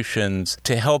institutions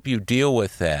to help you deal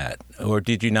with that? Or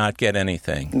did you not get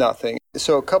anything? Nothing.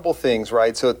 So a couple things,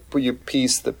 right? So you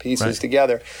piece the pieces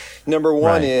together. Number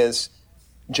one is,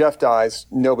 Jeff dies,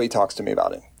 nobody talks to me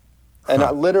about it. And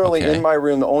I literally in my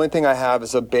room, the only thing I have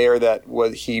is a bear that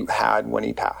he had when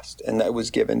he passed, and that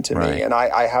was given to me. And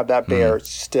I have that bear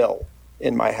still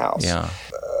in my house.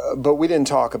 But we didn't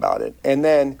talk about it. And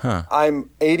then I'm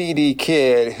ADD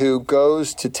kid who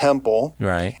goes to temple.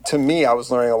 To me, I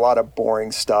was learning a lot of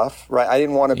boring stuff, right? I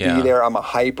didn't want to be there. I'm a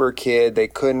hyper kid. They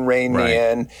couldn't rein me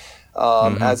in.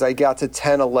 As I got to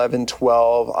 10, 11,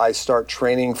 12, I start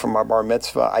training for my bar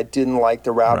mitzvah. I didn't like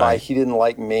the rabbi. He didn't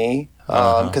like me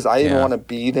because I didn't want to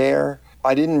be there.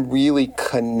 I didn't really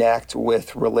connect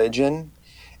with religion,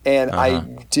 and I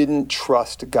didn't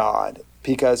trust God.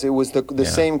 because it was the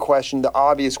same question, the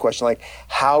obvious question, like,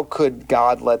 how could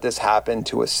God let this happen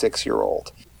to a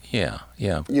 6-year-old? Yeah.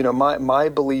 My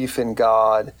belief in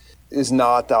God is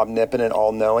not the omnipotent,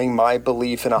 all-knowing. My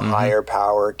belief in a higher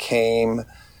power came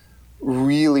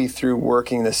really through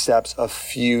working the steps a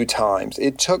few times.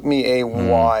 It took me a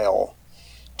while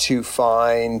to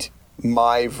find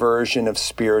my version of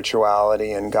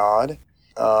spirituality and God.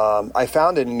 I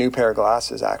found it in a new pair of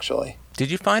glasses, actually. Did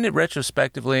you find it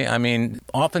retrospectively? I mean,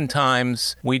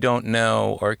 oftentimes we don't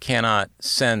know or cannot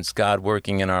sense God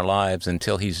working in our lives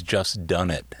until he's just done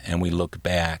it and we look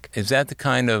back. Is that the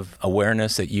kind of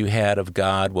awareness that you had of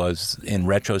God was in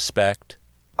retrospect?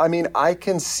 I mean, I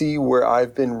can see where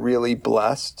I've been really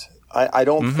blessed. I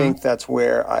don't think that's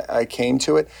where I came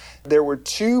to it. There were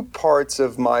two parts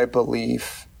of my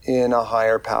belief in a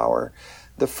higher power.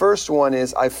 The first one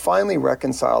is I finally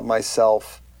reconciled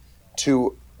myself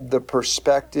to the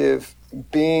perspective,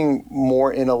 being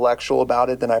more intellectual about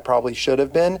it than I probably should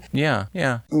have been. Yeah.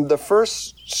 The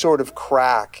first sort of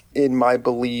crack in my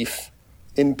belief,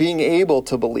 in being able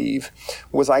to believe,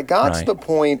 was I got to the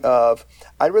point of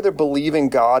I'd rather believe in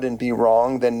God and be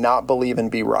wrong than not believe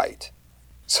and be right.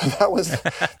 So that was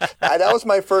that was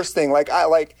my first thing.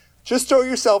 Just throw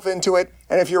yourself into it,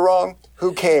 and if you're wrong,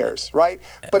 who cares, right?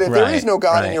 But if there is no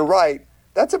God and you're right,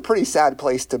 that's a pretty sad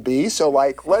place to be. So,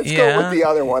 let's go with the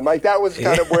other one. That was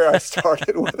kind of where I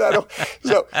started with that.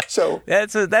 So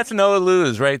that's no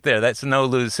lose right there. That's a no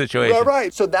lose situation.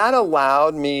 Right. So that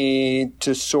allowed me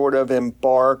to sort of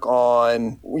embark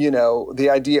on, the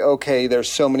idea. Okay,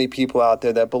 there's so many people out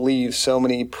there that believe, so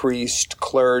many priests,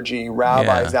 clergy,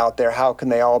 rabbis out there. How can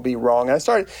they all be wrong? And I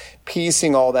started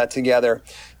piecing all that together.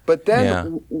 But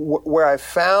then where I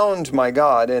found my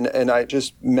God, and I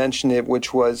just mentioned it,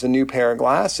 which was a new pair of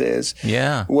glasses,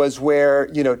 was where,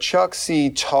 Chuck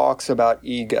C. talks about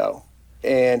ego.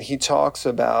 And he talks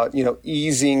about,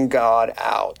 easing God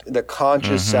out, the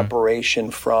conscious separation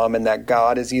from, and that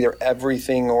God is either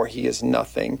everything or he is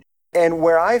nothing. And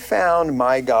where I found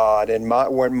my God and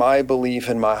where my belief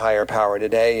in my higher power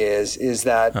today is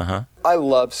that I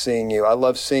love seeing you. I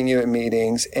love seeing you at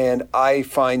meetings, and I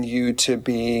find you to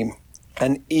be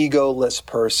an egoless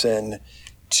person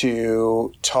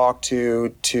to talk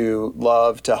to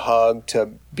love, to hug,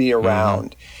 to be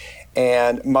around.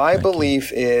 And my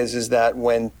belief is that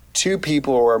when two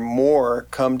people or more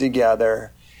come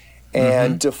together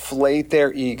and deflate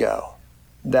their ego,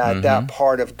 that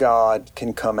part of God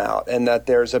can come out, and that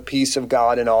there's a piece of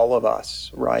God in all of us,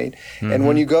 right? And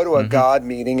when you go to a God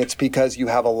meeting, it's because you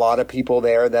have a lot of people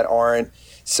there that aren't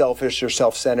selfish or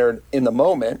self-centered in the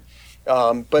moment,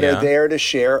 but are there to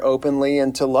share openly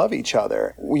and to love each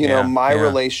other. My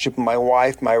relationship with my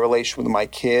wife, my relationship with my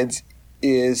kids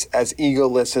is as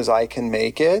egoless as I can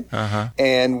make it.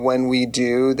 And when we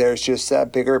do, there's just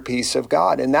that bigger piece of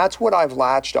God. And that's what I've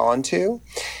latched onto.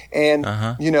 And,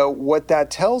 what that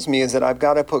tells me is that I've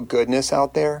got to put goodness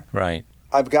out there. Right.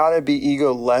 I've got to be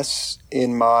egoless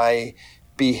in my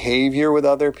behavior with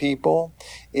other people,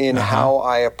 in how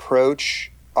I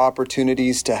approach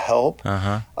opportunities to help.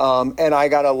 And I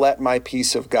got to let my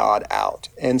piece of God out.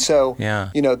 And so,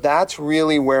 that's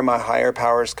really where my higher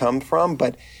powers come from.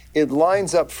 But it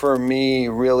lines up for me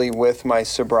really with my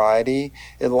sobriety.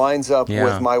 It lines up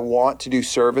with my want to do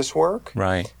service work.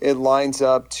 Right. It lines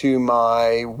up to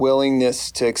my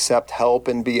willingness to accept help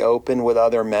and be open with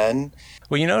other men.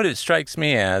 Well, what it strikes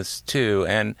me as, too,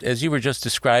 and as you were just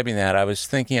describing that, I was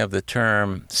thinking of the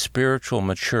term spiritual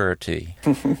maturity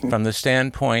from the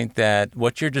standpoint that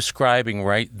what you're describing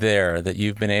right there, that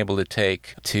you've been able to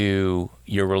take to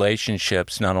your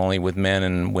relationships, not only with men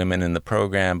and women in the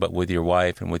program, but with your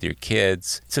wife and with your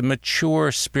kids. It's a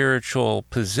mature spiritual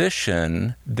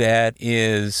position that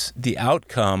is the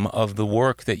outcome of the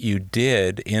work that you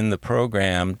did in the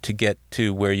program to get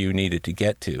to where you needed to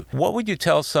get to. What would you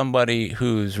tell somebody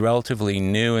who's relatively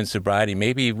new in sobriety,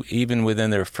 maybe even within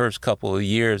their first couple of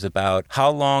years, about how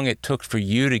long it took for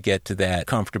you to get to that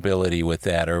comfortability with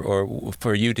that, or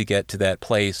for you to get to that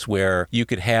place where you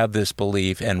could have this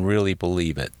belief and really believe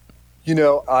it?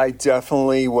 I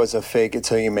definitely was a fake it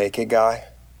till you make it guy.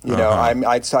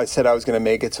 I said I was going to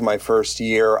make it to my first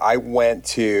year. I went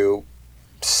to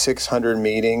 600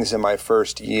 meetings in my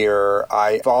first year.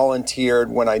 I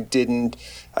volunteered when I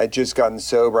just gotten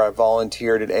sober. I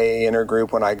volunteered at AA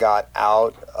Intergroup when I got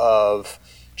out of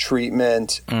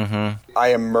treatment.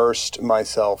 I immersed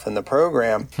myself in the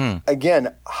program.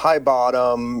 Again, high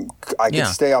bottom. I could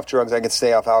stay off drugs. I could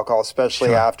stay off alcohol,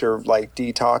 especially after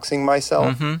detoxing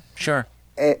myself. Sure.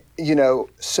 And,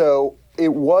 so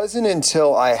it wasn't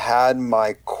until I had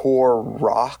my core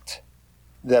rocked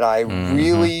that I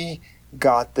really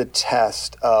got the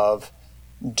test of,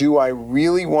 do I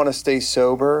really want to stay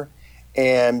sober,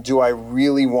 and do I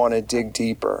really want to dig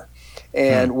deeper?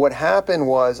 And what happened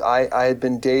was I had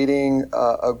been dating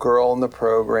a girl in the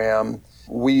program.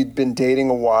 We'd been dating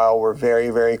a while. We're very,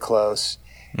 very close.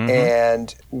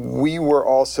 And we were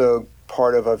also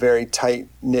part of a very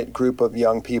tight-knit group of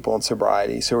young people in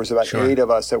sobriety. So there was about 8 of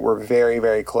us that were very,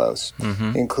 very close,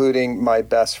 including my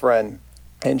best friend.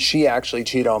 And she actually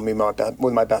cheated on me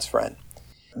with my best friend.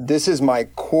 This is my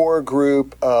core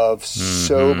group of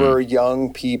sober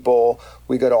young people.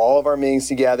 We go to all of our meetings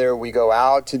together. We go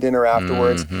out to dinner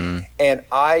afterwards. And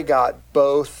I got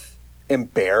both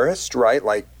embarrassed, right?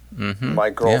 Like my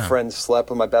girlfriend slept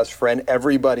with my best friend.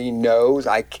 Everybody knows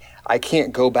I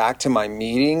can't go back to my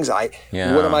meetings. What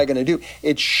am I going to do?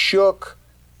 It shook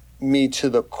me to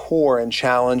the core and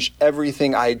challenged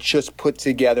everything I had just put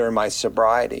together in my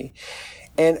sobriety.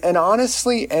 And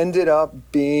honestly ended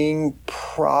up being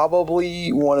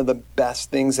probably one of the best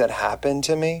things that happened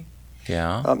to me.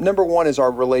 Number one is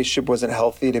our relationship wasn't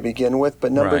healthy to begin with.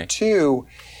 But number two,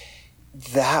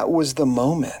 that was the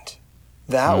moment.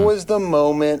 That was the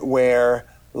moment where,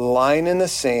 line in the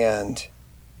sand,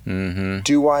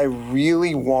 do I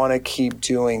really want to keep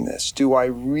doing this? Do I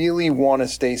really want to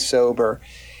stay sober?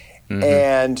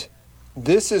 And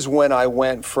this is when I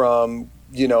went from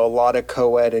a lot of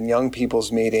co-ed and young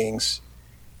people's meetings.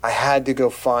 I had to go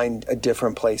find a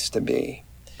different place to be.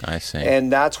 I see.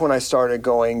 And that's when I started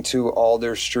going to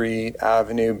Alder Street,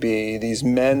 Avenue B, these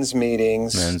men's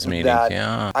meetings.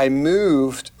 I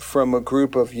moved from a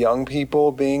group of young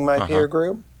people being my peer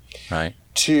group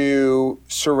to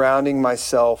surrounding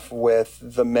myself with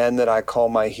the men that I call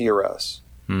my heroes.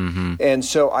 And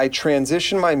so I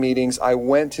transitioned my meetings. I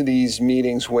went to these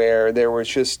meetings where there was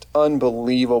just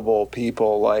unbelievable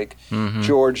people like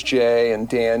George J. and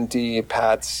Dan D.,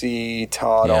 Pat C.,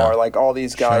 Todd R., like all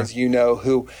these guys,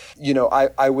 who,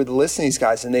 I would listen to these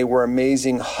guys, and they were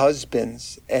amazing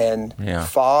husbands and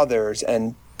fathers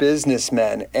and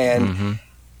businessmen. And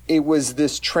it was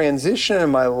this transition in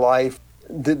my life.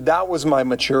 That was my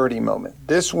maturity moment.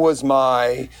 This was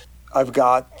I've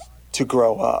got to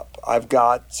grow up. I've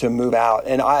got to move out.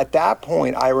 And at that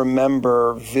point, I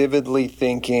remember vividly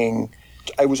thinking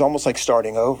I was almost like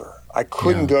starting over. I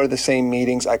couldn't go to the same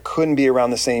meetings. I couldn't be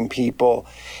around the same people.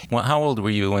 Well, how old were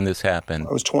you when this happened?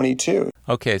 I was 22.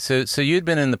 Okay, so you'd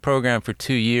been in the program for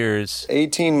 2 years.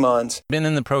 18 months. Been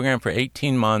in the program for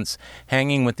 18 months,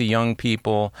 hanging with the young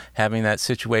people, having that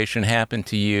situation happen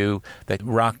to you that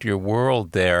rocked your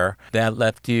world there. That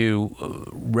left you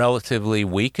relatively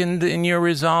weakened in your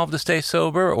resolve to stay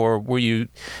sober, or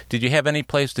did you have any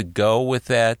place to go with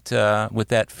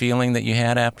that feeling that you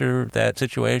had after that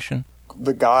situation?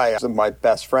 The guy, my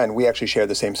best friend, we actually shared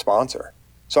the same sponsor.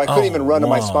 So I couldn't even run to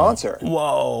my sponsor.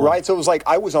 Whoa. Right? So it was like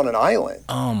I was on an island.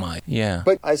 Oh, my. Yeah.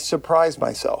 But I surprised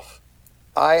myself.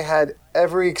 I had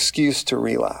every excuse to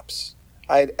relapse.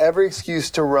 I had every excuse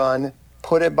to run,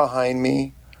 put it behind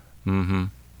me,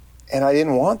 and I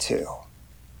didn't want to.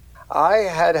 I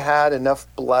had enough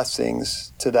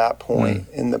blessings to that point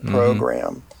in the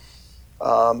program.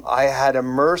 I had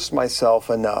immersed myself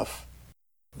enough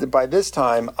that by this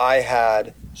time I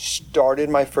had started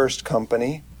my first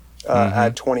company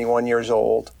at 21 years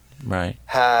old,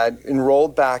 had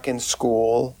enrolled back in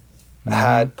school,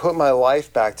 had put my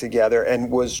life back together,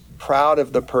 and was proud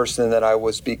of the person that I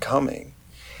was becoming.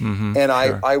 And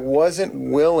I wasn't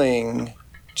willing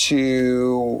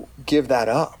to give that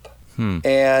up.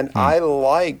 And I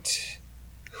liked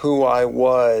who I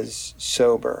was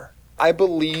sober. I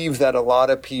believe that a lot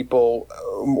of people,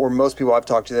 or most people I've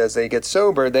talked to as they get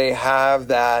sober, they have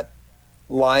that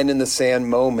line in the sand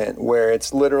moment where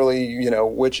it's literally,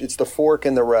 it's the fork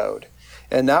in the road.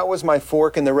 And that was my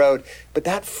fork in the road. But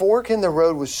that fork in the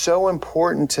road was so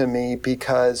important to me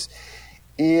because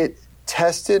it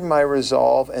tested my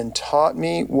resolve and taught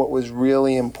me what was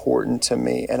really important to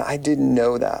me. And I didn't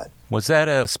know that. Was that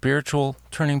a spiritual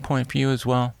turning point for you as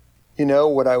well?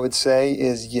 What I would say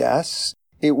is yes.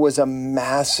 It was a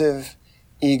massive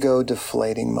ego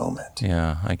deflating moment.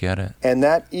 Yeah, I get it. And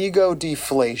that ego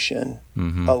deflation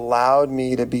allowed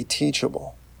me to be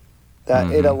teachable.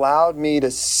 That it allowed me to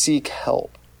seek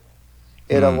help.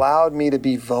 It allowed me to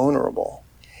be vulnerable.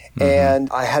 And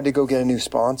I had to go get a new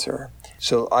sponsor.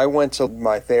 So I went to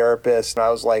my therapist and I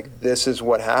was like, this is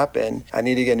what happened. I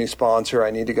need to get a new sponsor.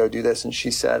 I need to go do this. And she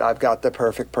said, I've got the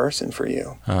perfect person for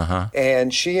you.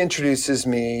 And she introduces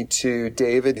me to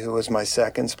David, who was my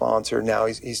second sponsor. Now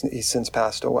he's since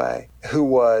passed away, who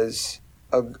was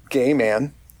a gay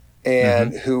man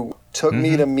and who took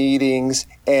me to meetings,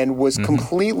 and was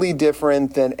completely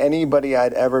different than anybody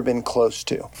I'd ever been close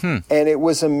to. And it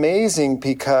was amazing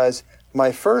because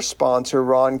my first sponsor,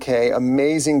 Ron Kay,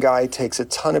 amazing guy, takes a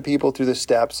ton of people through the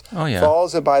steps,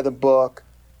 follows it by the book,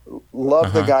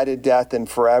 love the guy to death and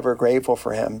forever grateful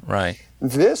for him. Right.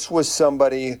 This was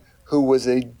somebody who was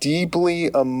a deeply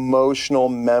emotional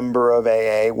member of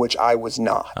AA, which I was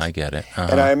not. I get it.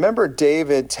 And I remember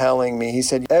David telling me, he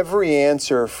said, every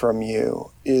answer from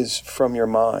you is from your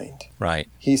mind. Right.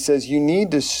 He says, you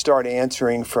need to start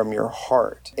answering from your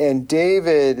heart. And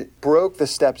David broke the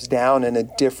steps down in a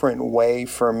different way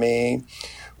for me,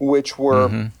 which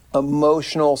were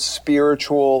emotional,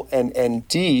 spiritual, and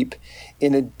deep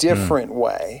in a different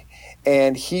way.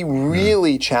 And he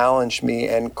really challenged me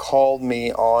and called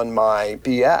me on my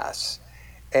BS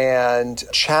and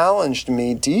challenged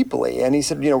me deeply. And he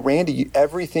said, Randy,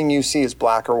 everything you see is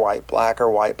black or white, black or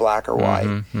white, black or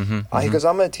white. He goes,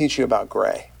 I'm going to teach you about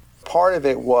gray. Part of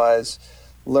it was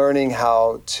learning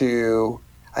how to,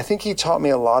 I think he taught me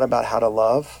a lot about how to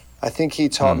love. I think he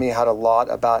taught me a lot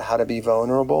about how to be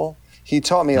vulnerable. He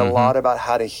taught me a lot about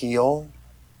how to heal,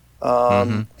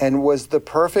 and was the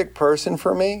perfect person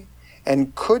for me.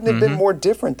 And couldn't have been more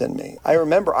different than me. I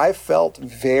remember I felt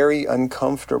very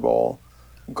uncomfortable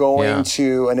going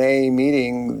to an AA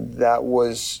meeting that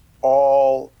was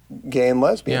all gay and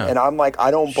lesbian. And I'm like, I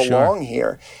don't belong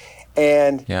here.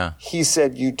 And he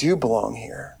said, you do belong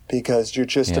here because you're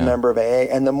just a member of AA.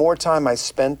 And the more time I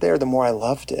spent there, the more I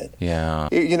loved it.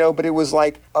 But it was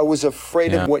like I was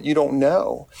afraid of what you don't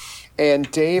know.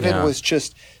 And David was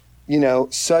just,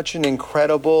 such an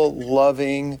incredible,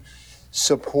 loving,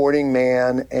 supporting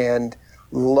man, and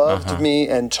loved me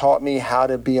and taught me how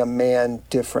to be a man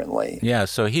differently. Yeah,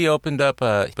 so he opened up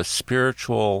a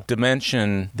spiritual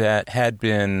dimension that had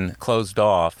been closed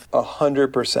off.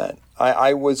 100%.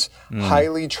 I was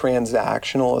highly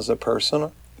transactional as a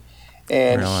person,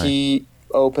 and he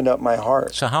opened up my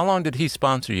heart. So how long did he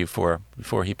sponsor you for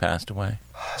before he passed away?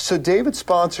 So David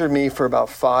sponsored me for about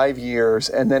 5 years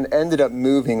and then ended up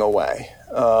moving away.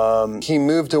 He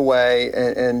moved away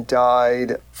and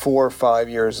died 4 or 5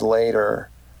 years later.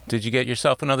 Did you get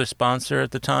yourself another sponsor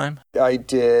at the time? I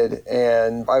did,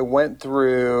 and I went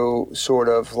through sort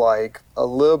of like a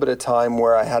little bit of time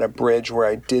where I had a bridge where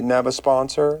I didn't have a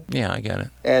sponsor. Yeah, I get it.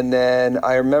 And then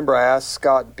I remember I asked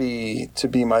Scott B. to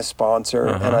be my sponsor,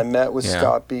 and I met with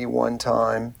Scott B. one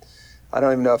time. I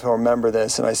don't even know if he'll remember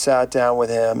this, and I sat down with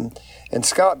him, and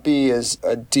Scott B. is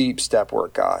a deep step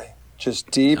work guy.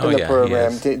 Just deep in the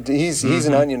program. He's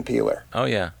an onion peeler. Oh,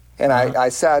 yeah. And I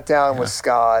sat down with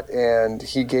Scott, and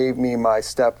he gave me my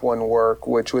step one work,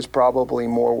 which was probably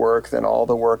more work than all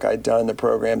the work I'd done in the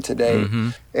program to date.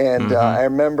 And I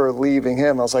remember leaving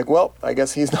him. I was like, well, I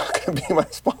guess he's not going to be my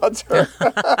sponsor.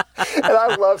 And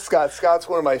I love Scott. Scott's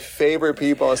one of my favorite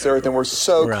people on this earth, and we're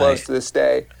so close to this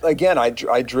day. Again, I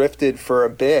drifted for a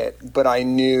bit, but I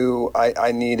knew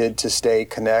I needed to stay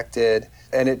connected.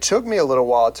 And it took me a little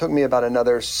while. It took me about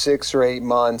another 6 or 8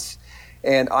 months.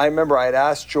 And I remember I had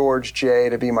asked George J.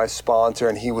 to be my sponsor,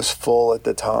 and he was full at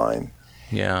the time.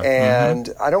 And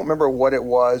I don't remember what it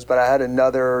was, but I had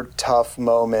another tough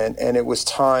moment, and it was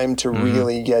time to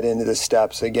really get into the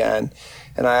steps again.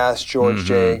 And I asked George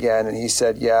J. again, and he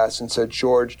said yes. And so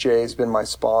George J. has been my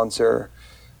sponsor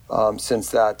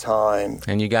since that time.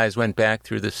 And you guys went back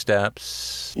through the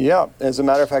steps? Yeah. As a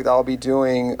matter of fact, I'll be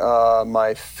doing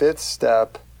my 5th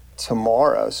step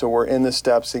tomorrow. So we're in the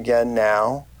steps again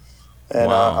now. And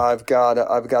I've got a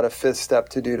 5th step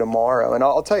to do tomorrow. And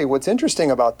I'll tell you, what's interesting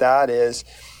about that is,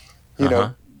 you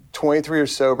know, 23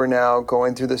 years sober now,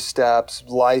 going through the steps,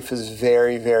 life is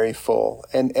very, very full.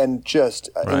 And just,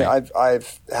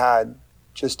 I've had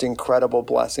just incredible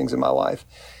blessings in my life.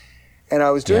 And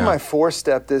I was doing my 4th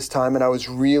step this time, and I was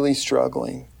really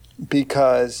struggling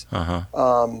because I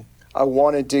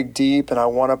want to dig deep, and I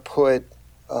want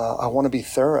to be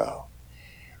thorough.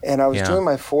 And I was doing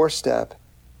my 4th step,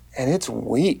 and it's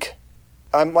weak.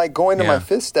 I'm like going to my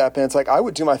 5th step, and it's like I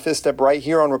would do my 5th step right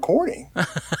here on recording.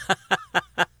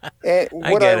 And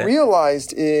what I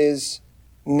realized is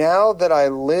now that I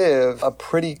live a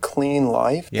pretty clean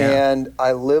life, and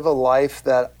I live a life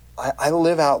that I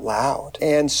live out loud.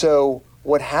 And so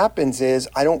what happens is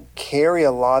I don't carry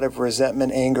a lot of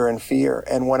resentment, anger, and fear.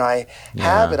 And when I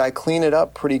have it, I clean it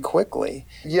up pretty quickly.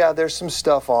 Yeah, there's some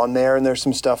stuff on there, and there's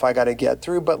some stuff I got to get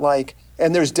through, but like,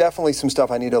 And there's definitely some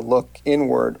stuff I need to look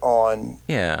inward on.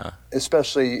 Yeah.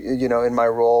 Especially, in my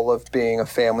role of being a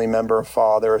family member, a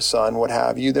father, a son, what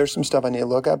have you. There's some stuff I need to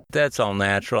look at. That's all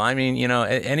natural. I mean,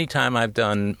 anytime I've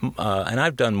done, and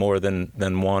I've done more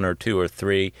than one or two or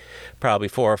three, probably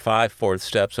 4 or 5 fourth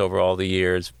steps over all the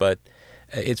years. But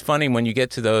it's funny when you get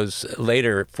to those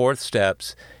later fourth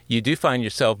steps, you do find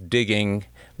yourself digging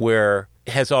where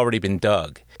it has already been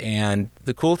dug. And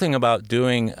the cool thing about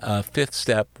doing a fifth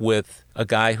step with a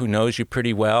guy who knows you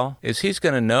pretty well is he's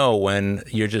going to know when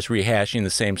you're just rehashing the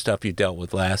same stuff you dealt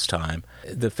with last time.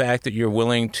 The fact that you're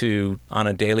willing to, on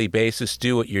a daily basis,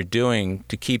 do what you're doing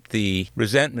to keep the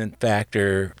resentment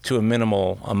factor to a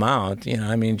minimal amount,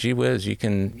 gee whiz, you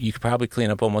could probably clean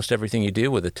up almost everything you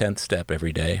do with a 10th step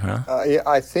every day, huh? Yeah,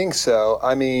 I think so.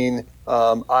 I mean,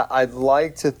 I'd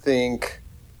like to think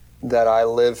that I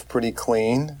live pretty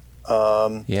clean.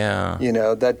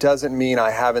 That doesn't mean I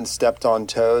haven't stepped on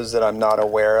toes that I'm not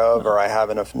aware of, or I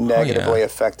haven't negatively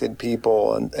affected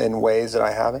people in ways that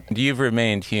I haven't. You've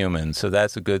remained human, so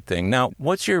that's a good thing. Now,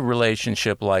 what's your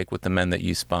relationship like with the men that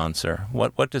you sponsor?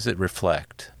 What does it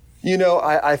reflect?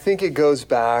 I think it goes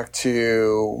back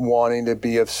to wanting to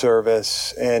be of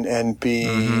service and be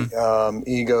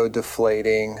ego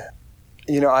deflating.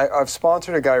 I've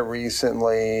sponsored a guy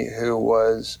recently who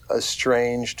was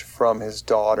estranged from his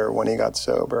daughter when he got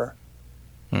sober.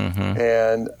 Mm-hmm.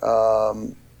 And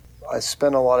I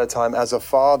spent a lot of time as a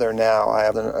father now. I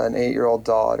have an 8-year-old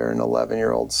daughter, an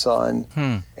 11-year-old son,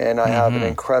 and I have an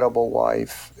incredible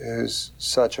wife who's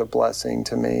such a blessing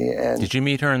to me. And did you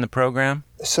meet her in the program?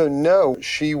 So no,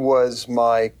 she was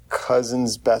my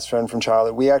cousin's best friend from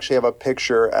childhood. We actually have a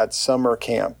picture at summer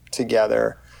camp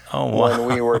together. Oh, wow.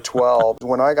 When we were 12.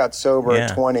 When I got sober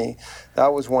at 20,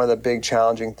 that was one of the big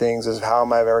challenging things is how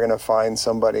am I ever going to find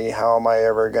somebody? How am I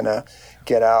ever going to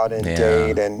get out and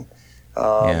date and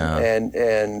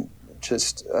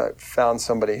just found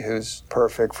somebody who's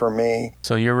perfect for me.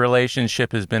 So your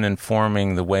relationship has been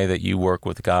informing the way that you work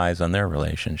with guys on their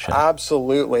relationship.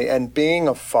 Absolutely. And being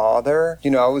a father,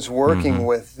 I was working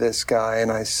with this guy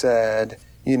and I said,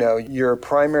 your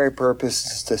primary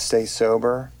purpose is to stay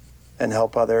sober and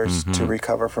help others to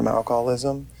recover from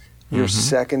alcoholism. Your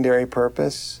secondary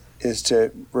purpose is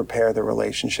to repair the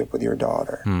relationship with your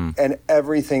daughter. And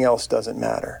everything else doesn't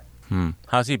matter.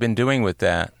 How's he been doing with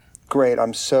that? Great.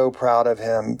 I'm so proud of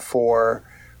him for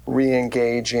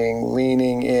re-engaging,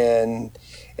 leaning in.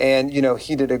 And,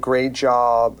 he did a great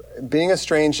job. Being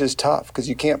estranged is tough because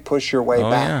you can't push your way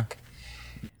back.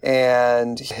 Yeah.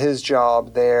 And his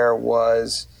job there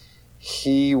was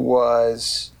he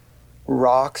was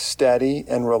rock steady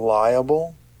and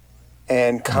reliable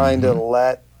and kind of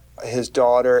let his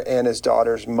daughter and his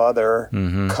daughter's mother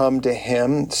come to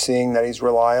him, seeing that he's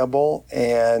reliable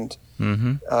and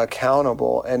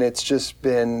accountable. And it's just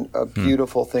been a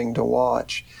beautiful thing to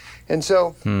watch. And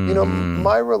so,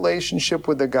 my relationship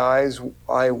with the guys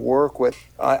I work with,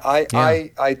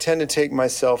 I tend to take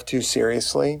myself too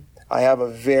seriously. I have a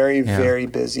very, very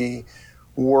busy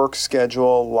work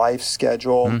schedule, life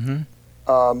schedule.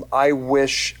 I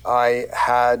wish I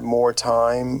had more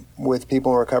time with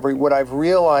people in recovery. What I've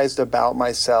realized about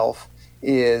myself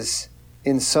is,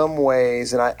 in some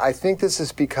ways, and I think this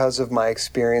is because of my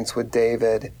experience with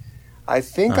David, I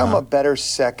think I'm a better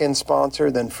second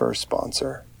sponsor than first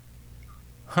sponsor.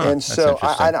 And so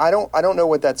I don't know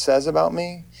what that says about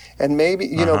me. And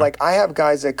maybe, I have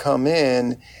guys that come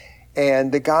in,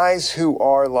 and the guys who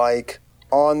are like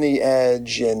on the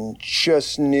edge and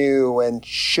just new and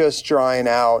just drying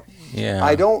out.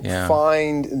 I don't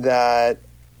find that.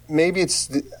 Maybe it's,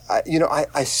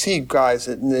 I see guys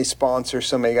that they sponsor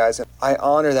so many guys. And I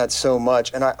honor that so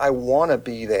much, and I want to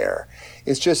be there.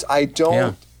 It's just I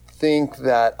don't think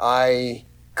that I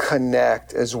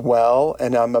connect as well,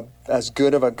 and I'm as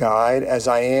good of a guide as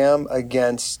I am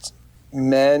against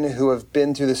men who have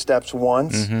been through the steps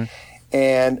once.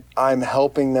 And I'm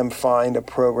helping them find a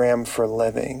program for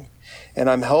living. And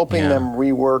I'm helping them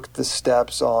rework the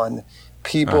steps on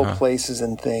people, places,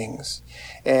 and things.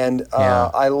 And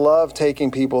I love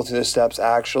taking people to the steps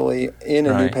actually in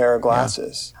a new pair of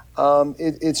glasses.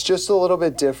 It's just a little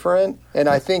bit different. And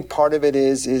I think part of it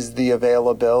is the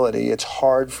availability. It's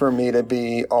hard for me to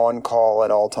be on call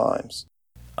at all times.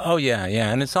 Oh, yeah.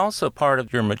 And it's also part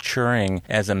of your maturing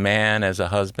as a man, as a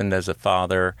husband, as a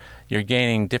father. You're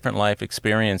gaining different life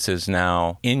experiences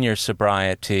now in your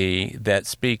sobriety that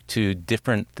speak to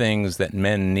different things that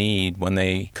men need when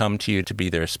they come to you to be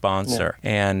their sponsor.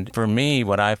 And for me,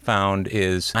 what I found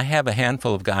is I have a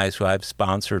handful of guys who I've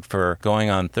sponsored for going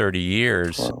on 30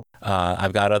 years.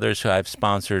 I've got others who I've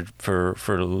sponsored for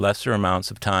lesser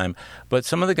amounts of time. But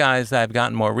some of the guys that I've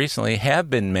gotten more recently have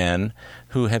been men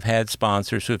who have had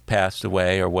sponsors who have passed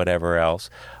away or whatever else.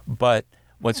 But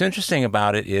what's interesting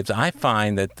about it is I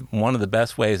find that one of the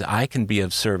best ways I can be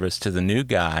of service to the new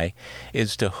guy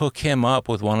is to hook him up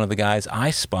with one of the guys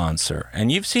I sponsor.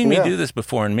 And you've seen me do this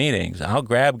before in meetings. I'll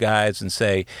grab guys and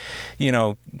say,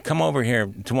 come over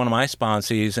here to one of my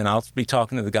sponsees, and I'll be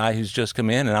talking to the guy who's just come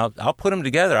in, and I'll put them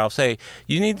together. I'll say,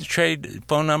 you need to trade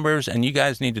phone numbers, and you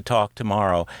guys need to talk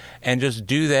tomorrow, and just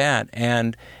do that.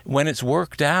 And when it's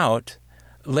worked out,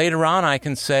 later on I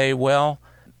can say, well,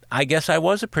 I guess I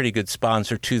was a pretty good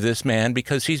sponsor to this man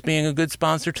because he's being a good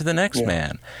sponsor to the next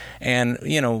man. And,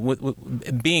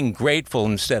 being grateful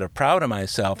instead of proud of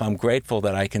myself, I'm grateful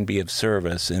that I can be of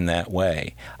service in that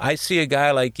way. I see a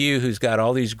guy like you who's got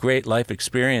all these great life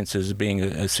experiences, being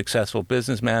a successful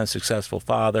businessman, a successful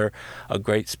father, a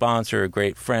great sponsor, a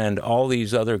great friend, all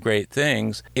these other great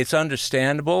things. It's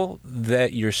understandable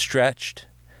that you're stretched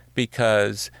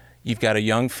because you've got a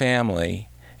young family.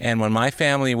 And when my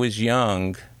family was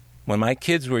young, when my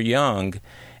kids were young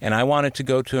and I wanted to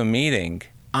go to a meeting,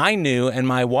 I knew and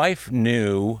my wife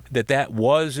knew that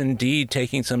was indeed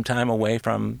taking some time away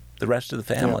from the rest of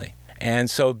the family. Yeah. And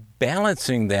so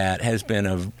balancing that has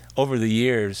been, over the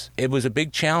years, it was a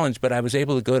big challenge, but I was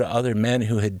able to go to other men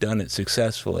who had done it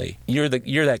successfully. You're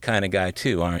that kind of guy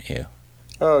too, aren't you?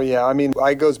 Oh, yeah. I mean,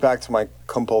 it goes back to my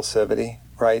compulsivity,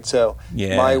 right? So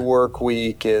my work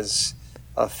week is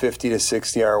a 50 to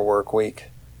 60 hour work week.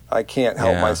 I can't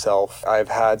help myself. I've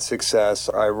had success.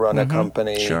 I run a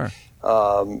company. Sure.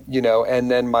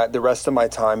 And then the rest of my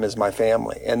time is my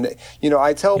family. And,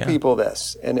 I tell people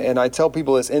this, and I tell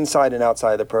people this inside and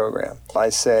outside the program.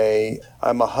 I say,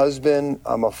 I'm a husband,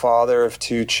 I'm a father of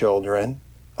 2 children,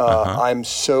 I'm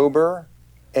sober,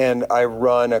 and I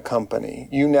run a company.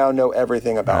 You now know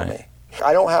everything about me.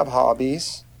 I don't have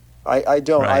hobbies. I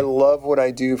don't. Right. I love what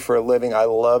I do for a living. I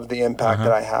love the impact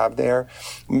that I have there.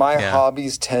 My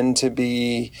hobbies tend to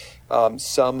be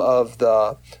some of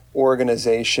the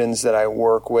organizations that I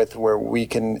work with where we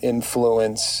can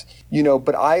influence,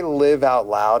 but I live out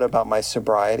loud about my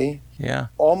sobriety. Yeah.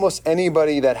 Almost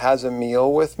anybody that has a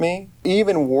meal with me,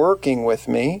 even working with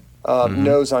me,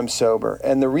 knows I'm sober.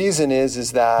 And the reason is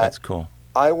that that's cool.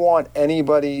 I want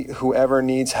anybody who ever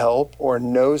needs help or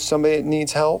knows somebody that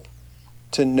needs help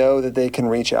to know that they can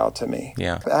reach out to me.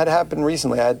 Yeah. That happened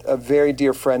recently. I had a very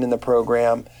dear friend in the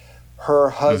program. Her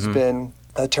husband,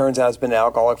 it turns out, has been an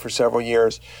alcoholic for several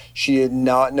years. She did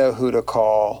not know who to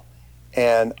call,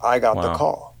 and I got the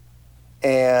call.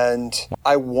 And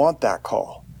I want that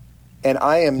call. And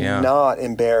I am not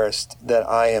embarrassed that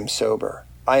I am sober.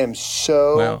 I am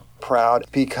so proud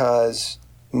because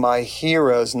my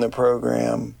heroes in the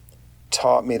program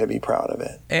taught me to be proud of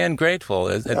it. And grateful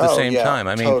at the same time.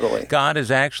 I mean, totally. God is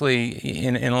actually,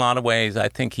 in a lot of ways, I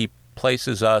think he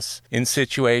places us in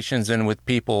situations and with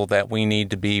people that we need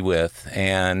to be with.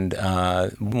 And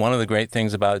one of the great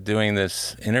things about doing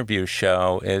this interview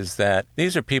show is that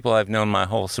these are people I've known my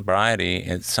whole sobriety,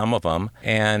 and some of them,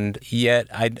 and yet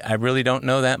I really don't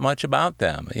know that much about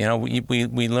them.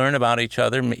 We learn about each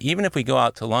other, even if we go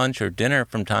out to lunch or dinner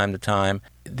from time to time.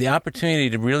 The opportunity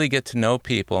to really get to know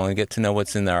people and get to know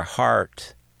what's in their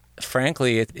heart,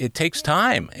 frankly, it takes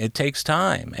time. It takes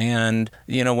time. And,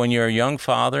 when you're a young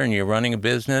father and you're running a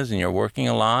business and you're working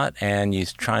a lot and you're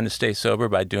trying to stay sober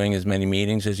by doing as many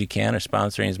meetings as you can or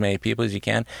sponsoring as many people as you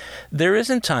can, there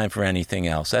isn't time for anything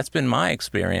else. That's been my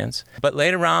experience. But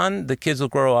later on, the kids will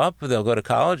grow up, they'll go to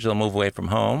college, they'll move away from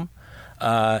home.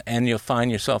 And you'll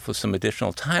find yourself with some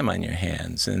additional time on your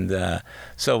hands. And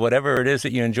so whatever it is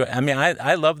that you enjoy, I mean,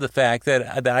 I love the fact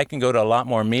that I can go to a lot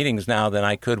more meetings now than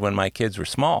I could when my kids were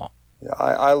small. Yeah,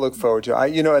 I look forward to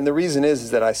it. And the reason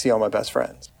is that I see all my best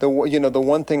friends. The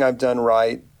one thing I've done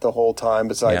right the whole time,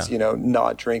 besides,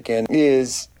 not drinking,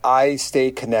 is I stay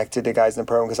connected to guys in the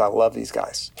program because I love these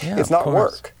guys. Yeah, it's not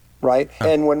work, right?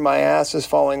 And when my ass is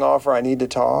falling off or I need to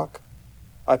talk,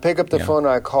 I pick up the phone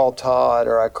and I call Todd,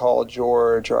 or I call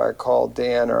George, or I call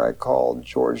Dan, or I call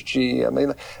George G. I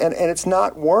mean, and it's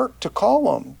not work to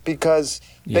call them because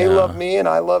they love me and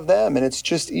I love them, and it's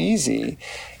just easy.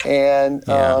 And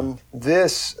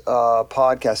this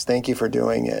podcast, thank you for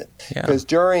doing it, because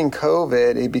during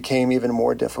COVID, it became even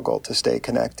more difficult to stay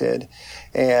connected.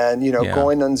 And,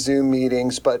 going on Zoom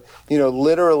meetings, but,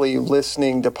 literally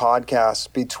listening to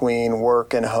podcasts between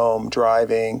work and home,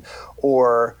 driving,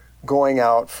 or going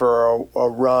out for a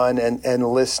run and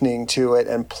listening to it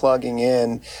and plugging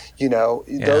in,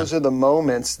 those are the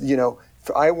moments,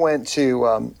 I went to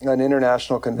an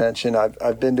international convention.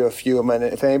 I've been to a few of them.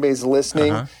 And if anybody's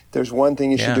listening, there's one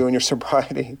thing you should do in your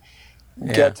sobriety.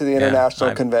 Get to the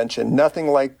international convention. Nothing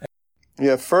like...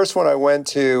 Yeah, first one I went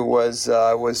to was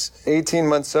 18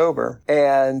 months sober.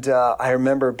 And I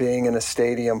remember being in a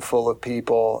stadium full of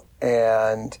people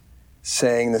and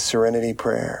saying the Serenity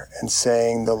Prayer and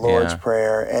saying the Lord's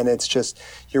Prayer. And it's just,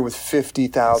 you're with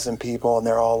 50,000 people and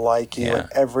they're all like you and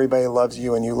everybody loves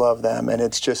you and you love them. And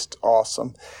it's just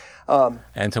awesome.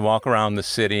 And to walk around the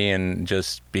city and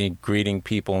just be greeting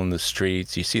people in the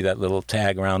streets, you see that little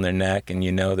tag around their neck and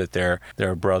you know that they're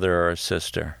a brother or a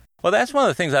sister. Well, that's one of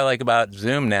the things I like about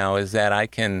Zoom now is that I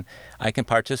can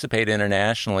participate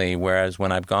internationally, whereas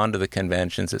when I've gone to the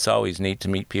conventions, it's always neat to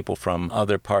meet people from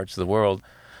other parts of the world.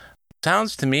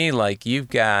 Sounds to me like you've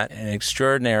got an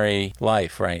extraordinary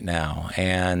life right now,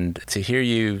 and to hear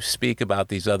you speak about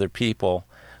these other people,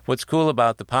 what's cool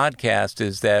about the podcast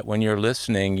is that when you're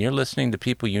listening to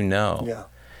people you know. Yeah.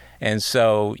 And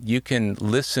so you can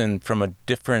listen from a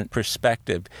different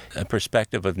perspective, a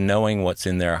perspective of knowing what's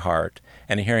in their heart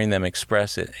and hearing them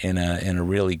express it in a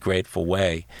really grateful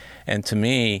way. And to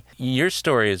me, your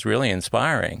story is really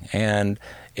inspiring, and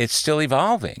it's still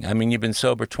evolving. I mean, you've been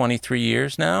sober 23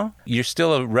 years now. You're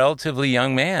still a relatively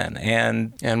young man,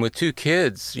 and with 2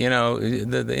 kids, you know,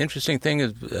 the interesting thing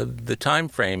is the time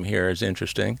frame here is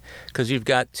interesting because you've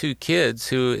got 2 kids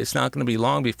who it's not going to be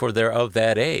long before they're of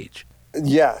that age.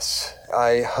 Yes,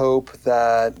 I hope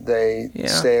that they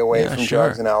stay away from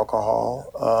drugs and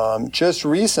alcohol. Just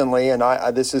recently, and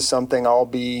this is something I'll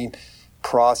be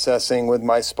processing with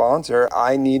my sponsor,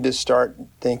 I need to start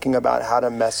thinking about how to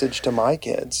message to my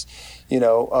kids, you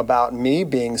know, about me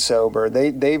being sober.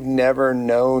 They've never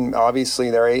known, obviously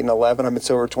they're 8 and 11, I've been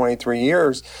sober 23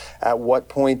 years. At what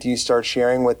point do you start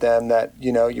sharing with them that,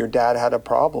 you know, your dad had a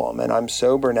problem and I'm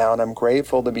sober now and I'm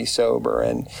grateful to be sober?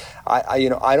 And I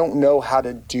don't know how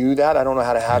to do that. I don't know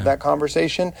how to have that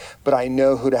conversation, but I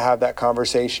know who to have that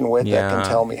conversation with that can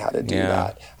tell me how to do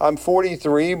that. I'm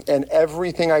 43 and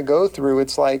everything I go through,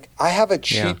 it's like I have a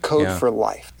cheat code for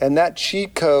life. And that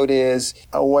cheat code is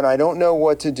when I don't know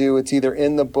what to do, it's either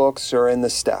in the books or in the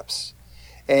steps.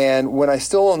 And when I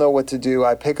still don't know what to do,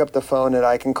 I pick up the phone and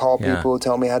I can call people who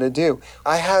tell me how to do.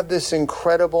 I have this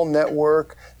incredible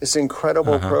network, this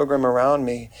incredible program around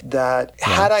me that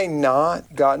had I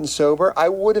not gotten sober, I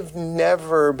would have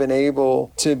never been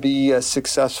able to be a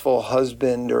successful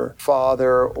husband or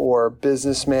father or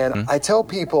businessman. I tell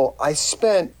people I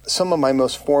spent some of my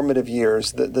most formative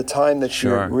years, the time that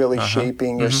you're really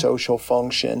shaping your social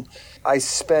function, I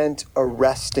spent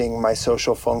arresting my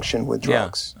social function with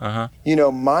drugs. You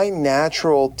know, my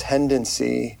natural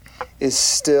tendency is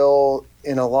still,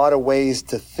 in a lot of ways,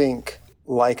 to think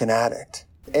like an addict.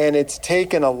 And it's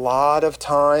taken a lot of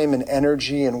time and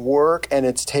energy and work, and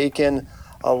it's taken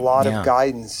a lot of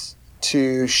guidance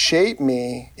to shape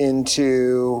me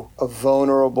into a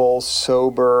vulnerable,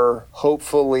 sober,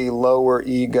 hopefully lower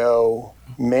ego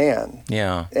man.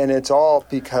 Yeah. And it's all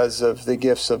because of the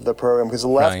gifts of the program. Because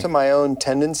left to my own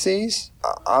tendencies,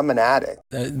 I'm an addict.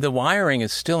 The wiring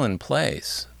is still in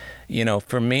place. You know,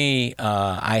 for me,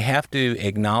 I have to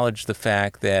acknowledge the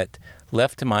fact that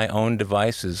left to my own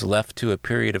devices, left to a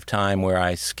period of time where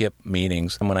I skip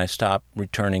meetings, and when I stop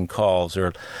returning calls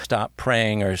or stop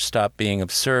praying or stop being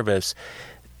of service,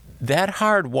 that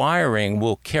hard wiring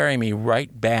will carry me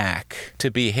right back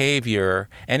to behavior,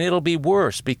 and it'll be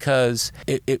worse because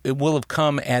it will have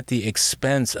come at the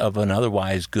expense of an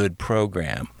otherwise good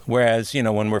program. Whereas, you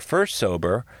know, when we're first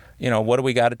sober, you know, what do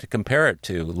we got it to compare it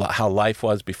to? How life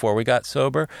was before we got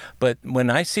sober? But when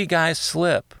I see guys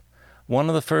slip, one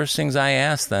of the first things I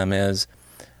ask them is,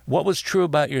 what was true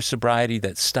about your sobriety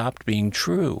that stopped being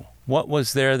true? What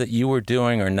was there that you were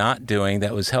doing or not doing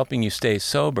that was helping you stay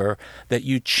sober that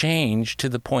you changed to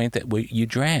the point that you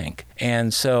drank?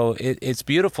 And so it's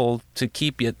beautiful to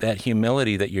keep that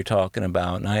humility that you're talking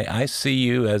about. And I see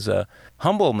you as a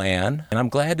humble man, and I'm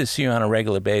glad to see you on a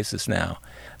regular basis now.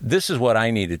 This is what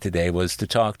I needed today, was to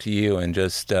talk to you and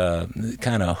just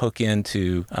kind of hook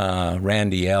into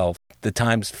Randy L. The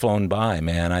time's flown by,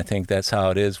 man. I think that's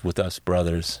how it is with us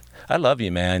brothers. I love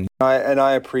you, man.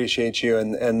 I appreciate you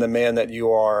and the man that you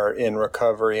are in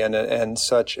recovery and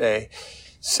such a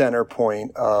center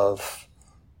point of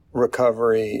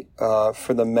recovery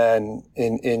for the men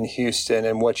in Houston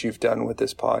and what you've done with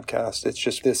this podcast. It's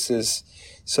just, this is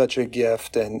such a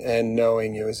gift, and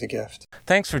knowing you is a gift.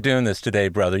 Thanks for doing this today,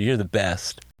 brother. You're the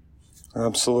best.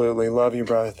 Absolutely. Love you,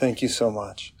 brother. Thank you so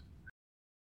much.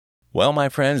 Well, my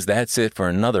friends, that's it for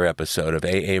another episode of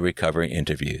AA Recovery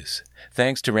Interviews.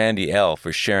 Thanks to Randy L.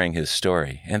 for sharing his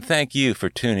story, and thank you for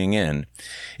tuning in.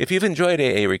 If you've enjoyed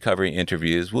AA Recovery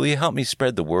Interviews, will you help me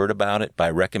spread the word about it by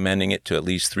recommending it to at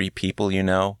least 3 people you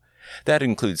know? That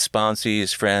includes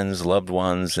sponsees, friends, loved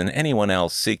ones, and anyone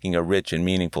else seeking a rich and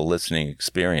meaningful listening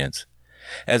experience.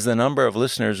 As the number of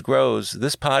listeners grows,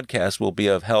 this podcast will be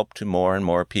of help to more and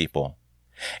more people.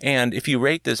 And if you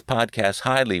rate this podcast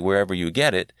highly wherever you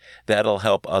get it, that'll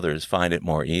help others find it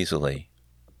more easily.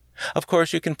 Of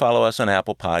course, you can follow us on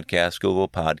Apple Podcasts, Google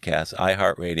Podcasts,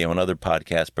 iHeartRadio, and other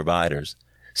podcast providers.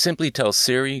 Simply tell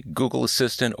Siri, Google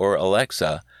Assistant, or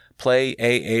Alexa, play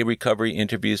AA Recovery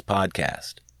Interviews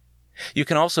podcast. You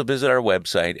can also visit our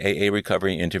website,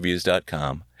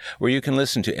 aarecoveryinterviews.com, where you can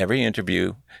listen to every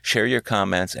interview, share your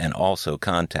comments, and also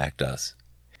contact us.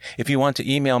 If you want to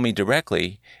email me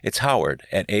directly, it's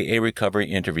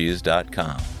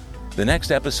howard@aarecoveryinterviews.com. The next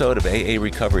episode of AA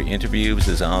Recovery Interviews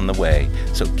is on the way,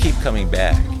 so keep coming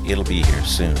back. It'll be here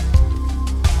soon.